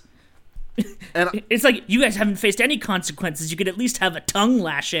 Yes. And it's like, you guys haven't faced any consequences. You could at least have a tongue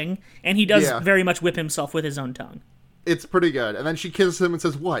lashing, and he does very much whip himself with his own tongue. It's pretty good. And then she kisses him and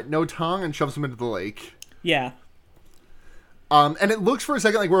says, "What? No tongue?" and shoves him into the lake. Yeah. And it looks for a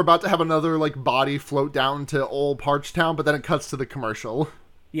second like we're about to have another, like, body float down to Old Parch Town, but then it cuts to the commercial.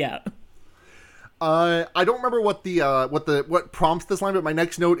 Yeah. I don't remember what prompts this line, but my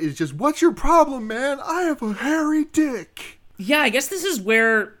next note is just, "What's your problem, man? I have a hairy dick." Yeah, I guess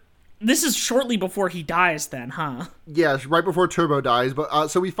this is shortly before he dies then, huh? Yes, right before Turbo dies. But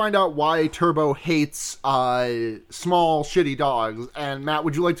so we find out why Turbo hates small, shitty dogs. And Matt,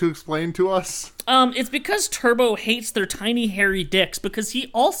 would you like to explain to us? It's because Turbo hates their tiny hairy dicks because he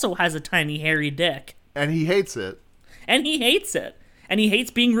also has a tiny hairy dick. And he hates it. And he hates it. And he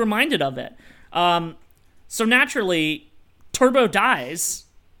hates being reminded of it. So naturally, Turbo dies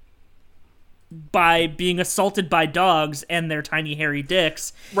by being assaulted by dogs and their tiny hairy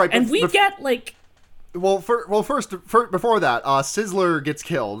dicks. Right, and we get, like... First, before that, Sizzler gets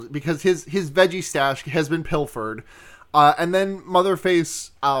killed because his veggie stash has been pilfered. And then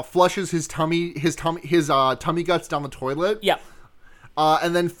Motherface flushes his tummy guts down the toilet. Yeah.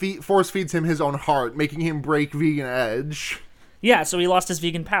 And then force feeds him his own heart, making him break vegan edge. Yeah, so he lost his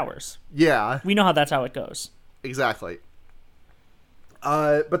vegan powers. Yeah. We know that's how it goes. Exactly.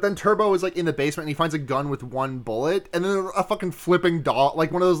 But then Turbo is like in the basement and he finds a gun with one bullet, and then a fucking flipping dog,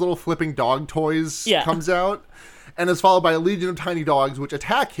 like one of those little flipping dog toys, comes out, and is followed by a legion of tiny dogs which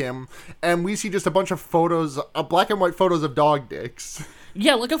attack him, and we see just a bunch of photos, black and white photos of dog dicks.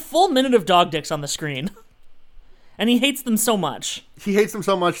 Yeah, like a full minute of dog dicks on the screen. And he hates them so much. He hates them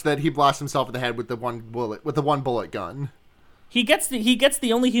so much that he blasts himself in the head with the one bullet gun. He gets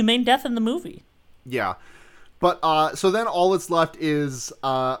the only humane death in the movie. Yeah. But, so then all that's left is,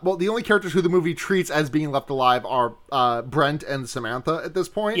 the only characters who the movie treats as being left alive are, Brent and Samantha at this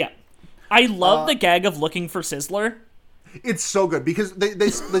point. Yeah. I love the gag of looking for Sizzler. It's so good because they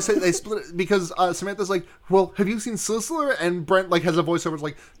say they split it because Samantha's like, well, have you seen Sizzler? And Brent like has a voiceover that's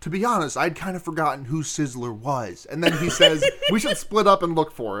like, to be honest, I'd kind of forgotten who Sizzler was. And then he says, we should split up and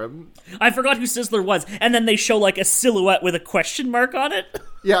look for him. I forgot who Sizzler was. And then they show like a silhouette with a question mark on it.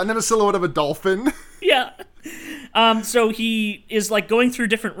 Yeah, and then a silhouette of a dolphin. Yeah. So he is like going through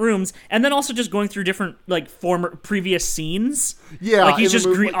different rooms and then also just going through different like previous scenes. Yeah. Like he's just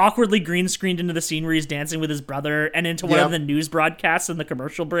awkwardly green screened into the scene where he's dancing with his brother and into one of the news broadcasts in the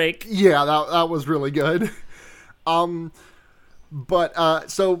commercial break. Yeah, that was really good. Samantha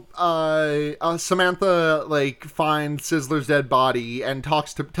like finds Sizzler's dead body and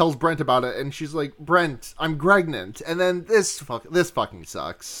tells Brent about it, and she's like, Brent, I'm pregnant. And then this fucking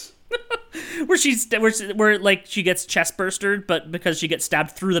sucks. where like she gets chest bursted, but because she gets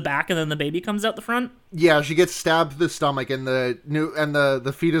stabbed through the back and then the baby comes out the front. Yeah, she gets stabbed through the stomach, and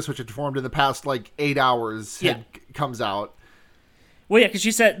the fetus which had formed in the past like 8 hours comes out. Well, yeah, because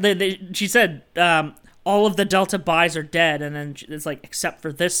she said all of the Delta Bis are dead, and then it's like except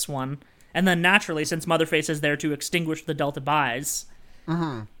for this one, and then naturally since Motherface is there to extinguish the Delta Bis.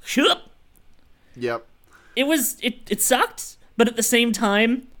 Mm-hmm. Yep. It sucked, but at the same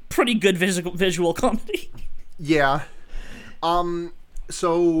time, pretty good visual comedy. Yeah.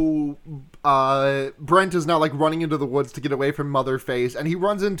 So Brent is now like running into the woods to get away from Motherface, and he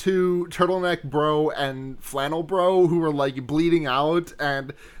runs into Turtleneck Bro and Flannel Bro, who are like bleeding out,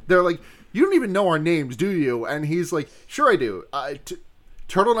 and they're like, you don't even know our names, do you? And he's like, sure I do.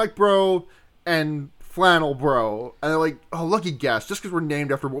 Turtleneck Bro and Flannel Bro. And they're like, oh, lucky guess, just because we're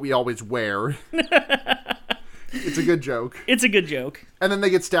named after what we always wear. It's a good joke. It's a good joke. And then they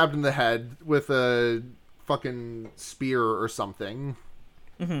get stabbed in the head with a fucking spear or something.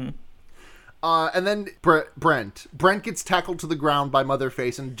 Mm-hmm. And then Brent gets tackled to the ground by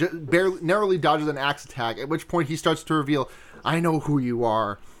Motherface and narrowly dodges an axe attack, at which point he starts to reveal, I know who you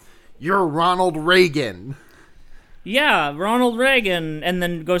are. You're Ronald Reagan. Yeah, Ronald Reagan. And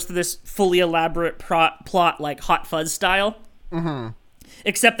then goes through this fully elaborate plot like Hot Fuzz style. Mm-hmm.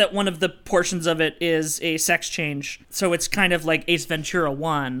 Except that one of the portions of it is a sex change. So it's kind of like Ace Ventura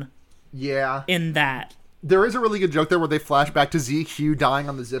 1. Yeah. In that. There is a really good joke there where they flash back to ZQ dying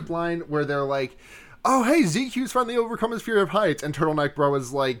on the zip line, where they're like, oh, hey, ZQ's finally overcome his fear of heights. And Turtleneck Bro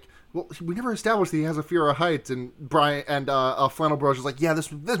is like, well, we never established that he has a fear of heights. And Brian and Flannel Bro is just like, yeah,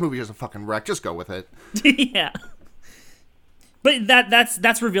 this movie is a fucking wreck. Just go with it. Yeah. But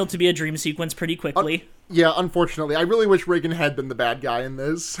that's revealed to be a dream sequence pretty quickly. Yeah, unfortunately. I really wish Reagan had been the bad guy in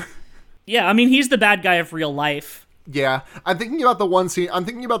this. Yeah, I mean, he's the bad guy of real life. Yeah. I'm thinking about the one scene. I'm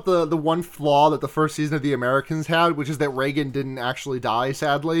thinking about the one flaw that the first season of The Americans had, which is that Reagan didn't actually die,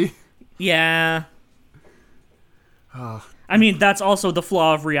 sadly. Yeah. I mean, that's also the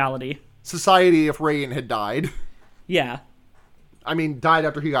flaw of reality. Society, if Reagan had died. Yeah. I mean, died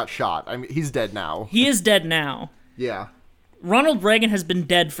after he got shot. I mean, he's dead now. He is dead now. Yeah. Ronald Reagan has been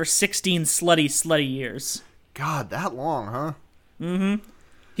dead for 16 slutty years. God, that long, huh? Mm-hmm.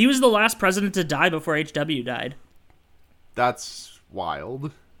 He was the last president to die before H.W. died. That's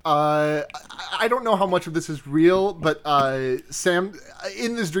wild. I don't know how much of this is real, but Sam,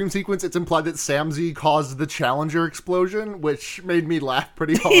 in this dream sequence, it's implied that Samzy caused the Challenger explosion, which made me laugh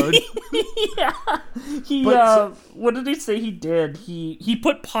pretty hard. Yeah. What did he say he did? He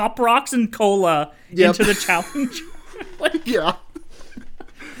put Pop Rocks and cola into the Challenger. Yeah.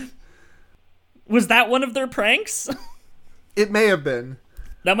 Was that one of their pranks? It may have been.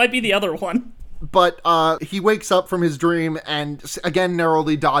 That might be the other one. But he wakes up from his dream and again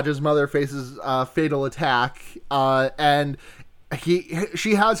narrowly dodges Motherface's fatal attack. And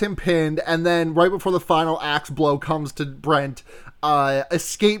she has him pinned, and then right before the final axe blow comes to Brent, a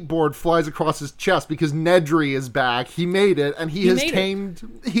skateboard flies across his chest because Nedry is back. He made it, and he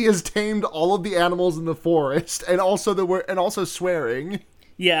has tamed all of the animals in the forest, and also swearing.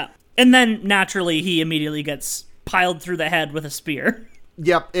 Yeah. And then naturally he immediately gets piled through the head with a spear.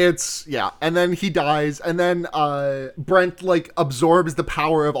 Yep, and then he dies, and then Brent, absorbs the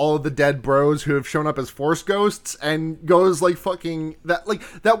power of all of the dead bros who have shown up as Force ghosts, and goes, fucking,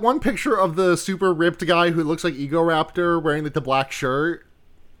 that one picture of the super ripped guy who looks like Egoraptor wearing, the black shirt.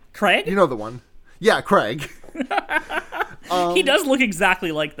 Craig? You know the one. Yeah, Craig. He does look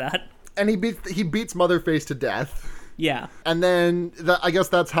exactly like that. And he beats Motherface to death. Yeah. And then I guess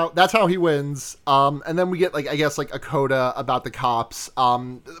that's how he wins. And then we get a coda about the cops,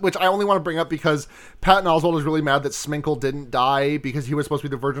 which I only want to bring up because Patton Oswalt is really mad that Sminkle didn't die because he was supposed to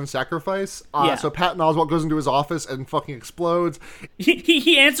be the virgin sacrifice. So Patton Oswalt goes into his office and fucking explodes.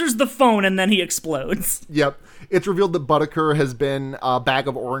 He answers the phone and then he explodes. Yep. It's revealed that Buttiker has been a bag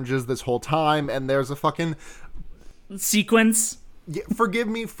of oranges this whole time, and there's a fucking sequence. Yeah, forgive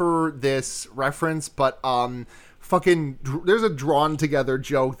me for this reference, but there's a drawn together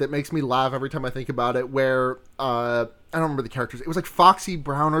joke that makes me laugh every time I think about it, where I don't remember the characters. It was Foxy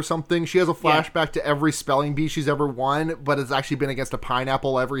Brown or something. She has a flashback to every spelling bee she's ever won, but it's actually been against a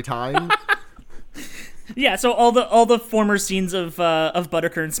pineapple every time. Yeah, so all the former scenes of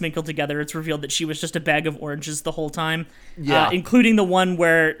Buttiker and Sminkle together, it's revealed that she was just a bag of oranges the whole time. Yeah, including the one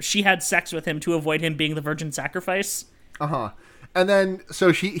where she had sex with him to avoid him being the virgin sacrifice. And then,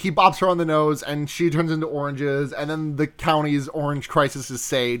 so he bops her on the nose, and she turns into oranges, and then the county's orange crisis is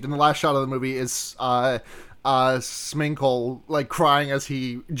saved. And the last shot of the movie is Sminkle, crying as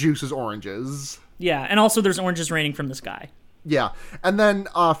he juices oranges. Yeah, and also there's oranges raining from the sky. Yeah, and then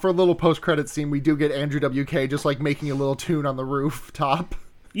for a little post-credit scene, we do get Andrew WK just, making a little tune on the rooftop.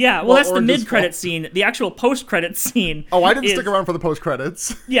 Yeah, well, that's the mid-credit scene. The actual post-credit scene. Oh, I didn't stick around for the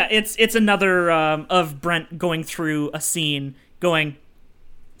post-credits. Yeah, it's another of Brent going through a scene going,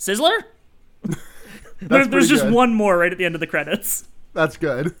 Sizzler? There's just good. One more right at the end of the credits. That's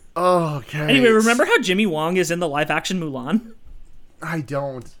good. Okay. Anyway, remember how Jimmy Wong is in the live-action Mulan? I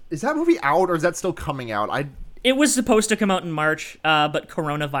don't. Is that movie out, or is that still coming out? It was supposed to come out in March, but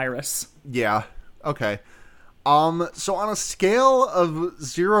coronavirus. Yeah. Okay. So on a scale of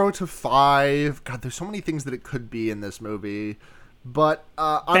 0 to 5, God, there's so many things that it could be in this movie. But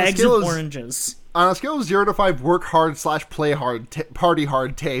on Bags a scale of oranges. On a scale of 0 to 5, work hard / play hard, party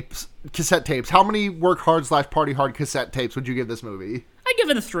hard cassette tapes. How many work hard / party hard cassette tapes would you give this movie? I'd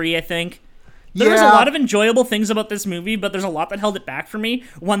give it a 3, I think. There's a lot of enjoyable things about this movie, but there's a lot that held it back for me.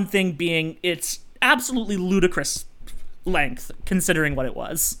 One thing being its absolutely ludicrous length, considering what it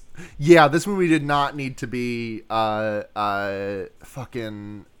was. Yeah, this movie did not need to be fucking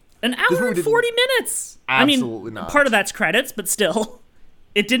an hour and 40 minutes. Absolutely not. Part of that's credits, but still,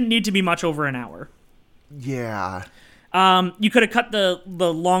 it didn't need to be much over an hour. Yeah. You could have cut the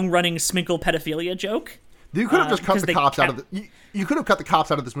long-running Sminkle pedophilia joke. You could have just cut the cops out of the. You could have cut the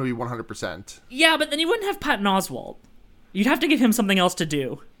cops out of this movie 100%. Yeah, but then you wouldn't have Patton Oswalt. You'd have to give him something else to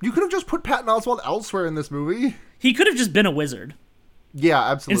do. You could have just put Patton Oswalt elsewhere in this movie. He could have just been a wizard. Yeah,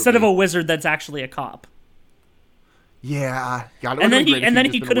 absolutely. Instead of a wizard that's actually a cop. Yeah. God, and then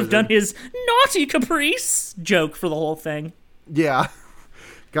he could have done his naughty caprice joke for the whole thing. Yeah.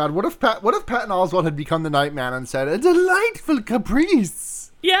 God, what if Patton Oswalt had become the Nightman and said, "A delightful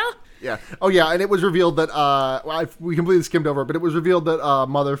caprice"? Yeah. Yeah. Oh, yeah, and it was revealed that, we completely skimmed over it, but it was revealed that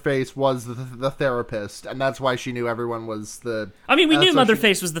Motherface was the therapist, and that's why she knew everyone was the... I mean, we knew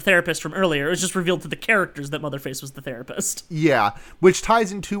Motherface was the therapist from earlier. It was just revealed to the characters that Motherface was the therapist. Yeah, which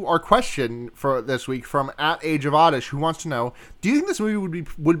ties into our question for this week from @AgeOfOddish, who wants to know, do you think this movie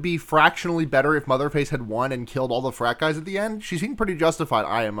would be fractionally better if Motherface had won and killed all the frat guys at the end? She seemed pretty justified,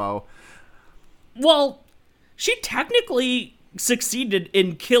 IMO. Well, she technically succeeded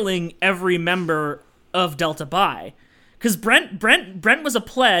in killing every member of Delta Pi, because Brent was a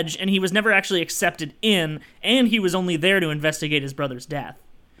pledge and he was never actually accepted in, and he was only there to investigate his brother's death.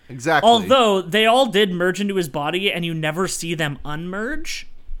 Exactly. Although they all did merge into his body and you never see them unmerge.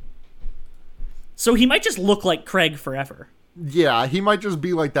 So he might just look like Craig forever. Yeah, he might just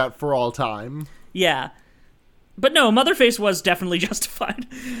be like that for all time. Yeah. But no, Motherface was definitely justified.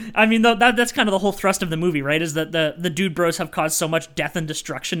 I mean, that's kind of the whole thrust of the movie, right? Is that the dude bros have caused so much death and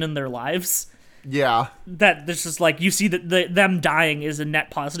destruction in their lives Yeah. that there's just like, you see that them dying is a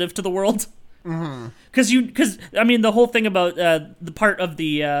net positive to the world. Mm-hmm. Because I mean, the whole thing about the part of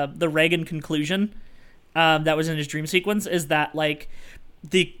the Reagan conclusion that was in his dream sequence is that like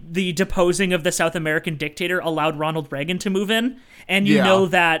the deposing of the South American dictator allowed Ronald Reagan to move in, and you know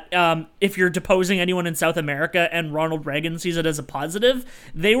that if you're deposing anyone in South America and Ronald Reagan sees it as a positive,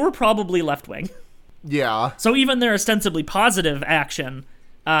 they were probably left wing. Yeah. So even their ostensibly positive action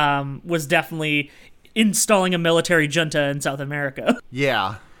was definitely installing a military junta in South America.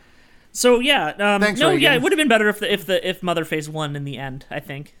 Yeah. So yeah, Thanks, no, Reagan. yeah, it would have been better if Motherface won in the end, I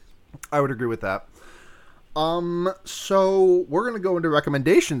think. I would agree with that. So we're gonna go into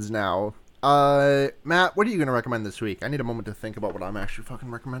recommendations now. Matt, what are you gonna recommend this week? I need a moment to think about what I'm actually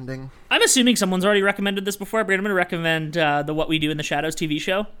fucking recommending. I'm assuming someone's already recommended this before, but I'm gonna recommend the What We Do in the Shadows TV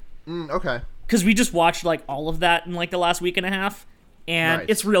show. Okay. Because we just watched like all of that in like the last week and a half, and Nice.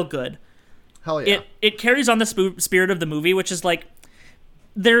 it's real good. Hell yeah. It carries on the spirit of the movie, which is like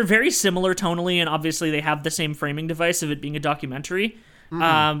they're very similar tonally, and obviously they have the same framing device of it being a documentary.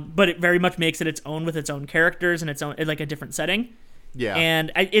 But it very much makes it its own with its own characters and its own like a different setting. Yeah.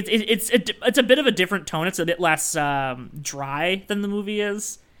 And it's a bit of a different tone. It's a bit less dry than the movie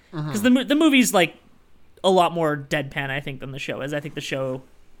is, because the movie's like a lot more deadpan, I think, than the show is. I think the show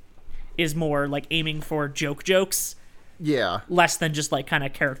is more like aiming for jokes, Yeah. less than just like kind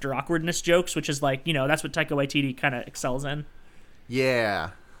of character awkwardness jokes, which is like, you know, that's what Taika Waititi kind of excels in. Yeah.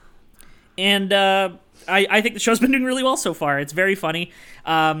 And I think the show's been doing really well so far. It's very funny.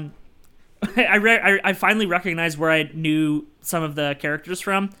 I finally recognized where I knew some of the characters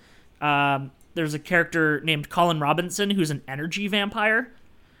from. There's a character named Colin Robinson who's an energy vampire,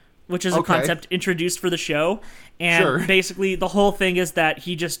 which is a concept introduced for the show. And basically the whole thing is that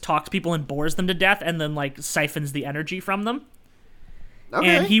he just talks people and bores them to death and then like siphons the energy from them. Okay.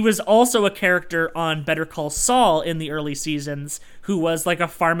 And he was also a character on Better Call Saul in the early seasons who was like a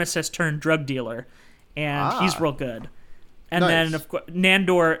pharmacist turned drug dealer. And he's real good. And then of course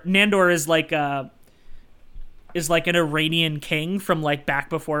Nandor is like an Iranian king from like back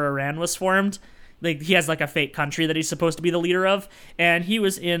before Iran was formed. Like he has like a fake country that he's supposed to be the leader of, and he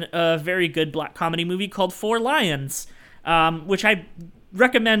was in a very good black comedy movie called Four Lions, which I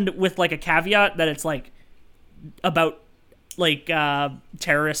recommend with like a caveat that it's like about like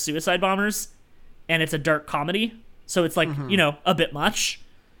terrorist suicide bombers, and it's a dark comedy, so it's like you know, a bit much.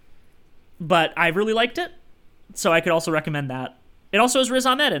 But I really liked it, so I could also recommend that. It also has Riz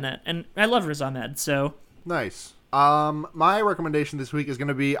Ahmed in it, and I love Riz Ahmed, so... Nice. My recommendation this week is going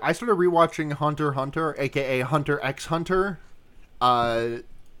to be, I started rewatching Hunter x Hunter, aka Hunter x Hunter. The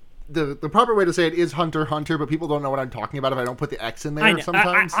proper way to say it is Hunter x Hunter, but people don't know what I'm talking about if I don't put the X in there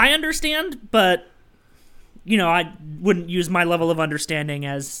sometimes. I understand, but, you know, I wouldn't use my level of understanding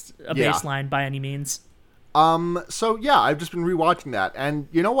as a baseline by any means. So yeah, I've just been rewatching that, and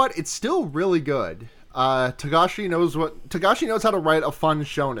you know what? It's still really good. Tagashi knows how to write a fun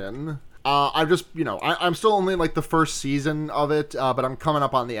shonen. I've just, you know, I'm still only in, like, the first season of it, but I'm coming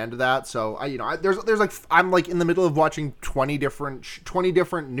up on the end of that, so, there's like, I'm, like, in the middle of watching 20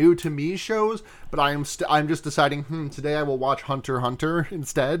 different new to me shows, but I'm just deciding, today I will watch Hunter x Hunter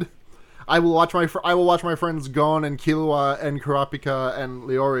instead. I will watch my friends Gon and Killua and Kurapika and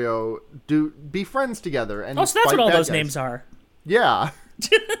Leorio be friends together. And so that's what all those names are. Yeah.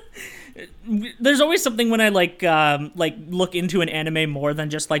 There's always something when I like look into an anime more than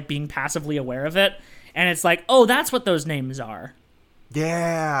just like being passively aware of it, and it's like, oh, that's what those names are.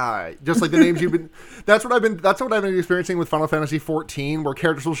 Yeah, just like the names you've been. That's what I've been experiencing with Final Fantasy XIV, where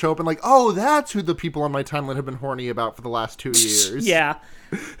characters will show up and like, oh, that's who the people on my timeline have been horny about for the last 2 years. Yeah,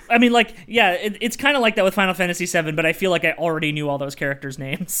 I mean, like, yeah, it's kind of like that with Final Fantasy VII, but I feel like I already knew all those characters'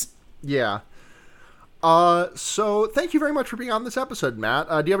 names. Yeah. So thank you very much for being on this episode, Matt.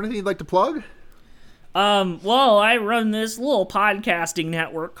 Do you have anything you'd like to plug? Well, I run this little podcasting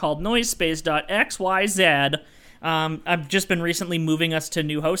network called Noisespace.xyz. I've just been recently moving us to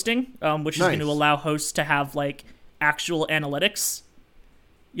new hosting, which is going to allow hosts to have, like, actual analytics.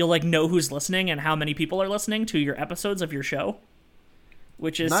 You'll, like, know who's listening and how many people are listening to your episodes of your show,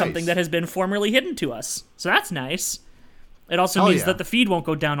 which is something that has been formerly hidden to us. So that's nice. It also means that the feed won't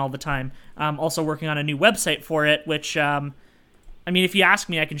go down all the time. I'm also working on a new website for it, which, I mean, if you ask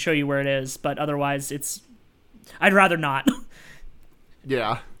me, I can show you where it is, but otherwise I'd rather not.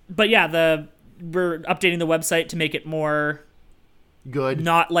 Yeah. But yeah, we're updating the website to make it more good,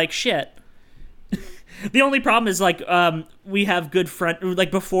 not like shit. The only problem is like we have good front,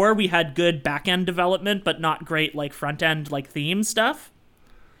 like before we had good back end development, but not great like front end like theme stuff.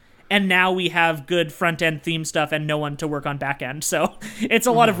 And now we have good front end theme stuff and no one to work on back end. So it's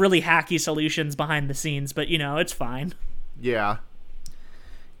a lot of really hacky solutions behind the scenes, but it's fine. Yeah.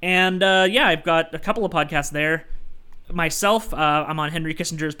 And I've got a couple of podcasts there. Myself, I'm on Henry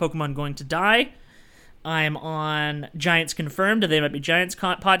Kissinger's Pokemon Going to Die. I'm on Giants Confirmed, They Might Be Giants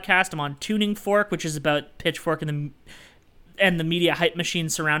podcast. I'm on Tuning Fork, which is about Pitchfork and the media hype machine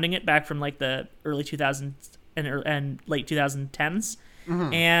surrounding it back from like the early 2000s and late 2010s.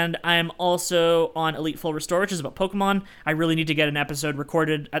 Mm-hmm. And I'm also on Elite Full Restore, which is about Pokemon. I really need to get an episode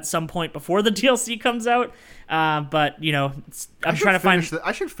recorded at some point before the DLC comes out. But I'm trying to find.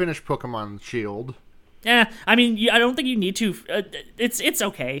 I should finish Pokemon Shield. Yeah, I mean, I don't think you need to. It's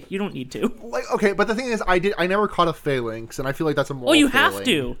okay. You don't need to. Okay, but the thing is, I never caught a Phalanx, and I feel like that's a moral. Oh, you failing. have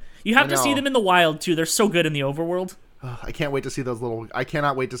to. You have to see them in the wild too. They're so good in the overworld. I can't wait to see I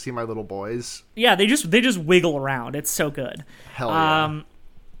cannot wait to see my little boys. Yeah, they just wiggle around. It's so good. Hell yeah.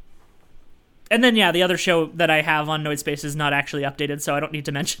 And then the other show that I have on Noid Space is not actually updated, so I don't need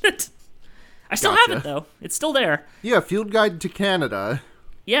to mention it. I still have it though. It's still there. Yeah, Field Guide to Canada.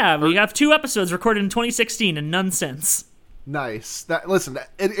 Yeah, we have 2 episodes recorded in 2016 and none since. Nice. Listen,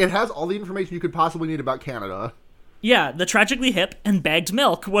 it has all the information you could possibly need about Canada. Yeah, the tragically hip and bagged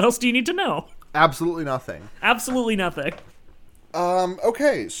milk. What else do you need to know? Absolutely nothing. Absolutely nothing.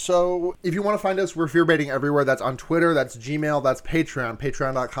 Okay, so if you want to find us, we're Fearbaiting everywhere. That's on Twitter, that's Gmail, that's Patreon.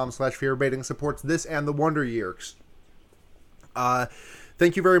 Patreon.com/Fearbaiting supports this and the Wonder Years.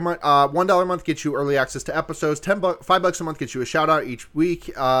 Thank you very much. $1 a month gets you early access to episodes. $5 a month gets you a shout out each week,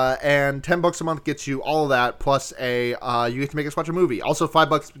 and $10 a month gets you all of that plus you get to make us watch a movie. Also,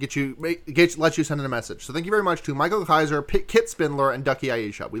 $5 lets you send in a message. So thank you very much to Michael Kaiser, Kit Spindler, and Ducky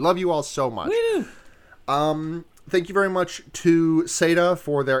Aisha. We love you all so much. Woo! Thank you very much to Seda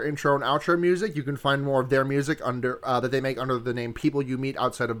for their intro and outro music. You can find more of their music that they make under the name People You Meet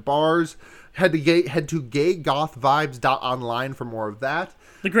Outside of Bars. Head to gaygothvibes.online for more of that.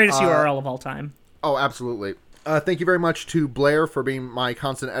 The greatest URL of all time. Oh, absolutely. Thank you very much to Blair for being my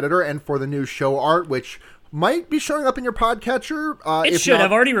constant editor and for the new show art, which might be showing up in your podcatcher. It should.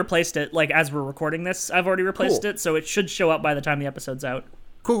 I've already replaced it. Like, as we're recording this, I've already replaced it, so it should show up by the time the episode's out.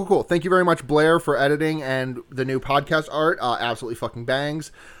 Cool. Thank you very much, Blair, for editing and the new podcast art. Absolutely fucking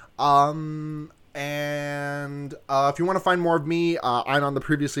bangs. And if you want to find more of me, I'm on the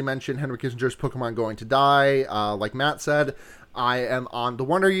previously mentioned Henry Kissinger's Pokemon Going to Die. Like Matt said, I am on The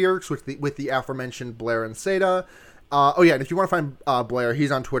Wonder Years with the aforementioned Blair and Seda. And if you want to find Blair,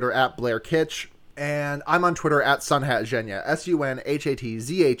 he's on Twitter at Blair Kitsch. And I'm on Twitter at Sunhatzhenya,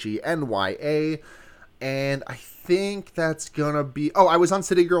 SUNHATZHENYA. And I think that's gonna be... I was on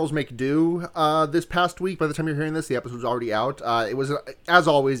City Girls Make Do this past week. By the time you're hearing this, the episode's already out. It was, as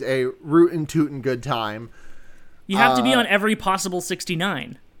always, a rootin' tootin' good time. You have to be on every possible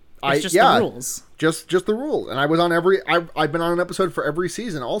 69. It's just the rules. Just the rules. And I was on I've been on an episode for every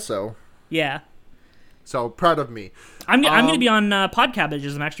season also. Yeah. So, proud of me. I'm going to be on Pod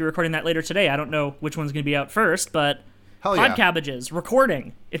Cabbages. I'm actually recording that later today. I don't know which one's going to be out first, but Pod Cabbages,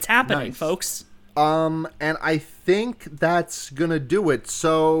 recording. It's happening, folks. And I think that's gonna do it.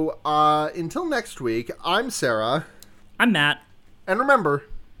 So, until next week, I'm Sarah. I'm Matt. And remember,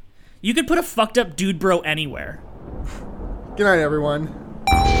 you could put a fucked up dude bro anywhere. Good night, everyone.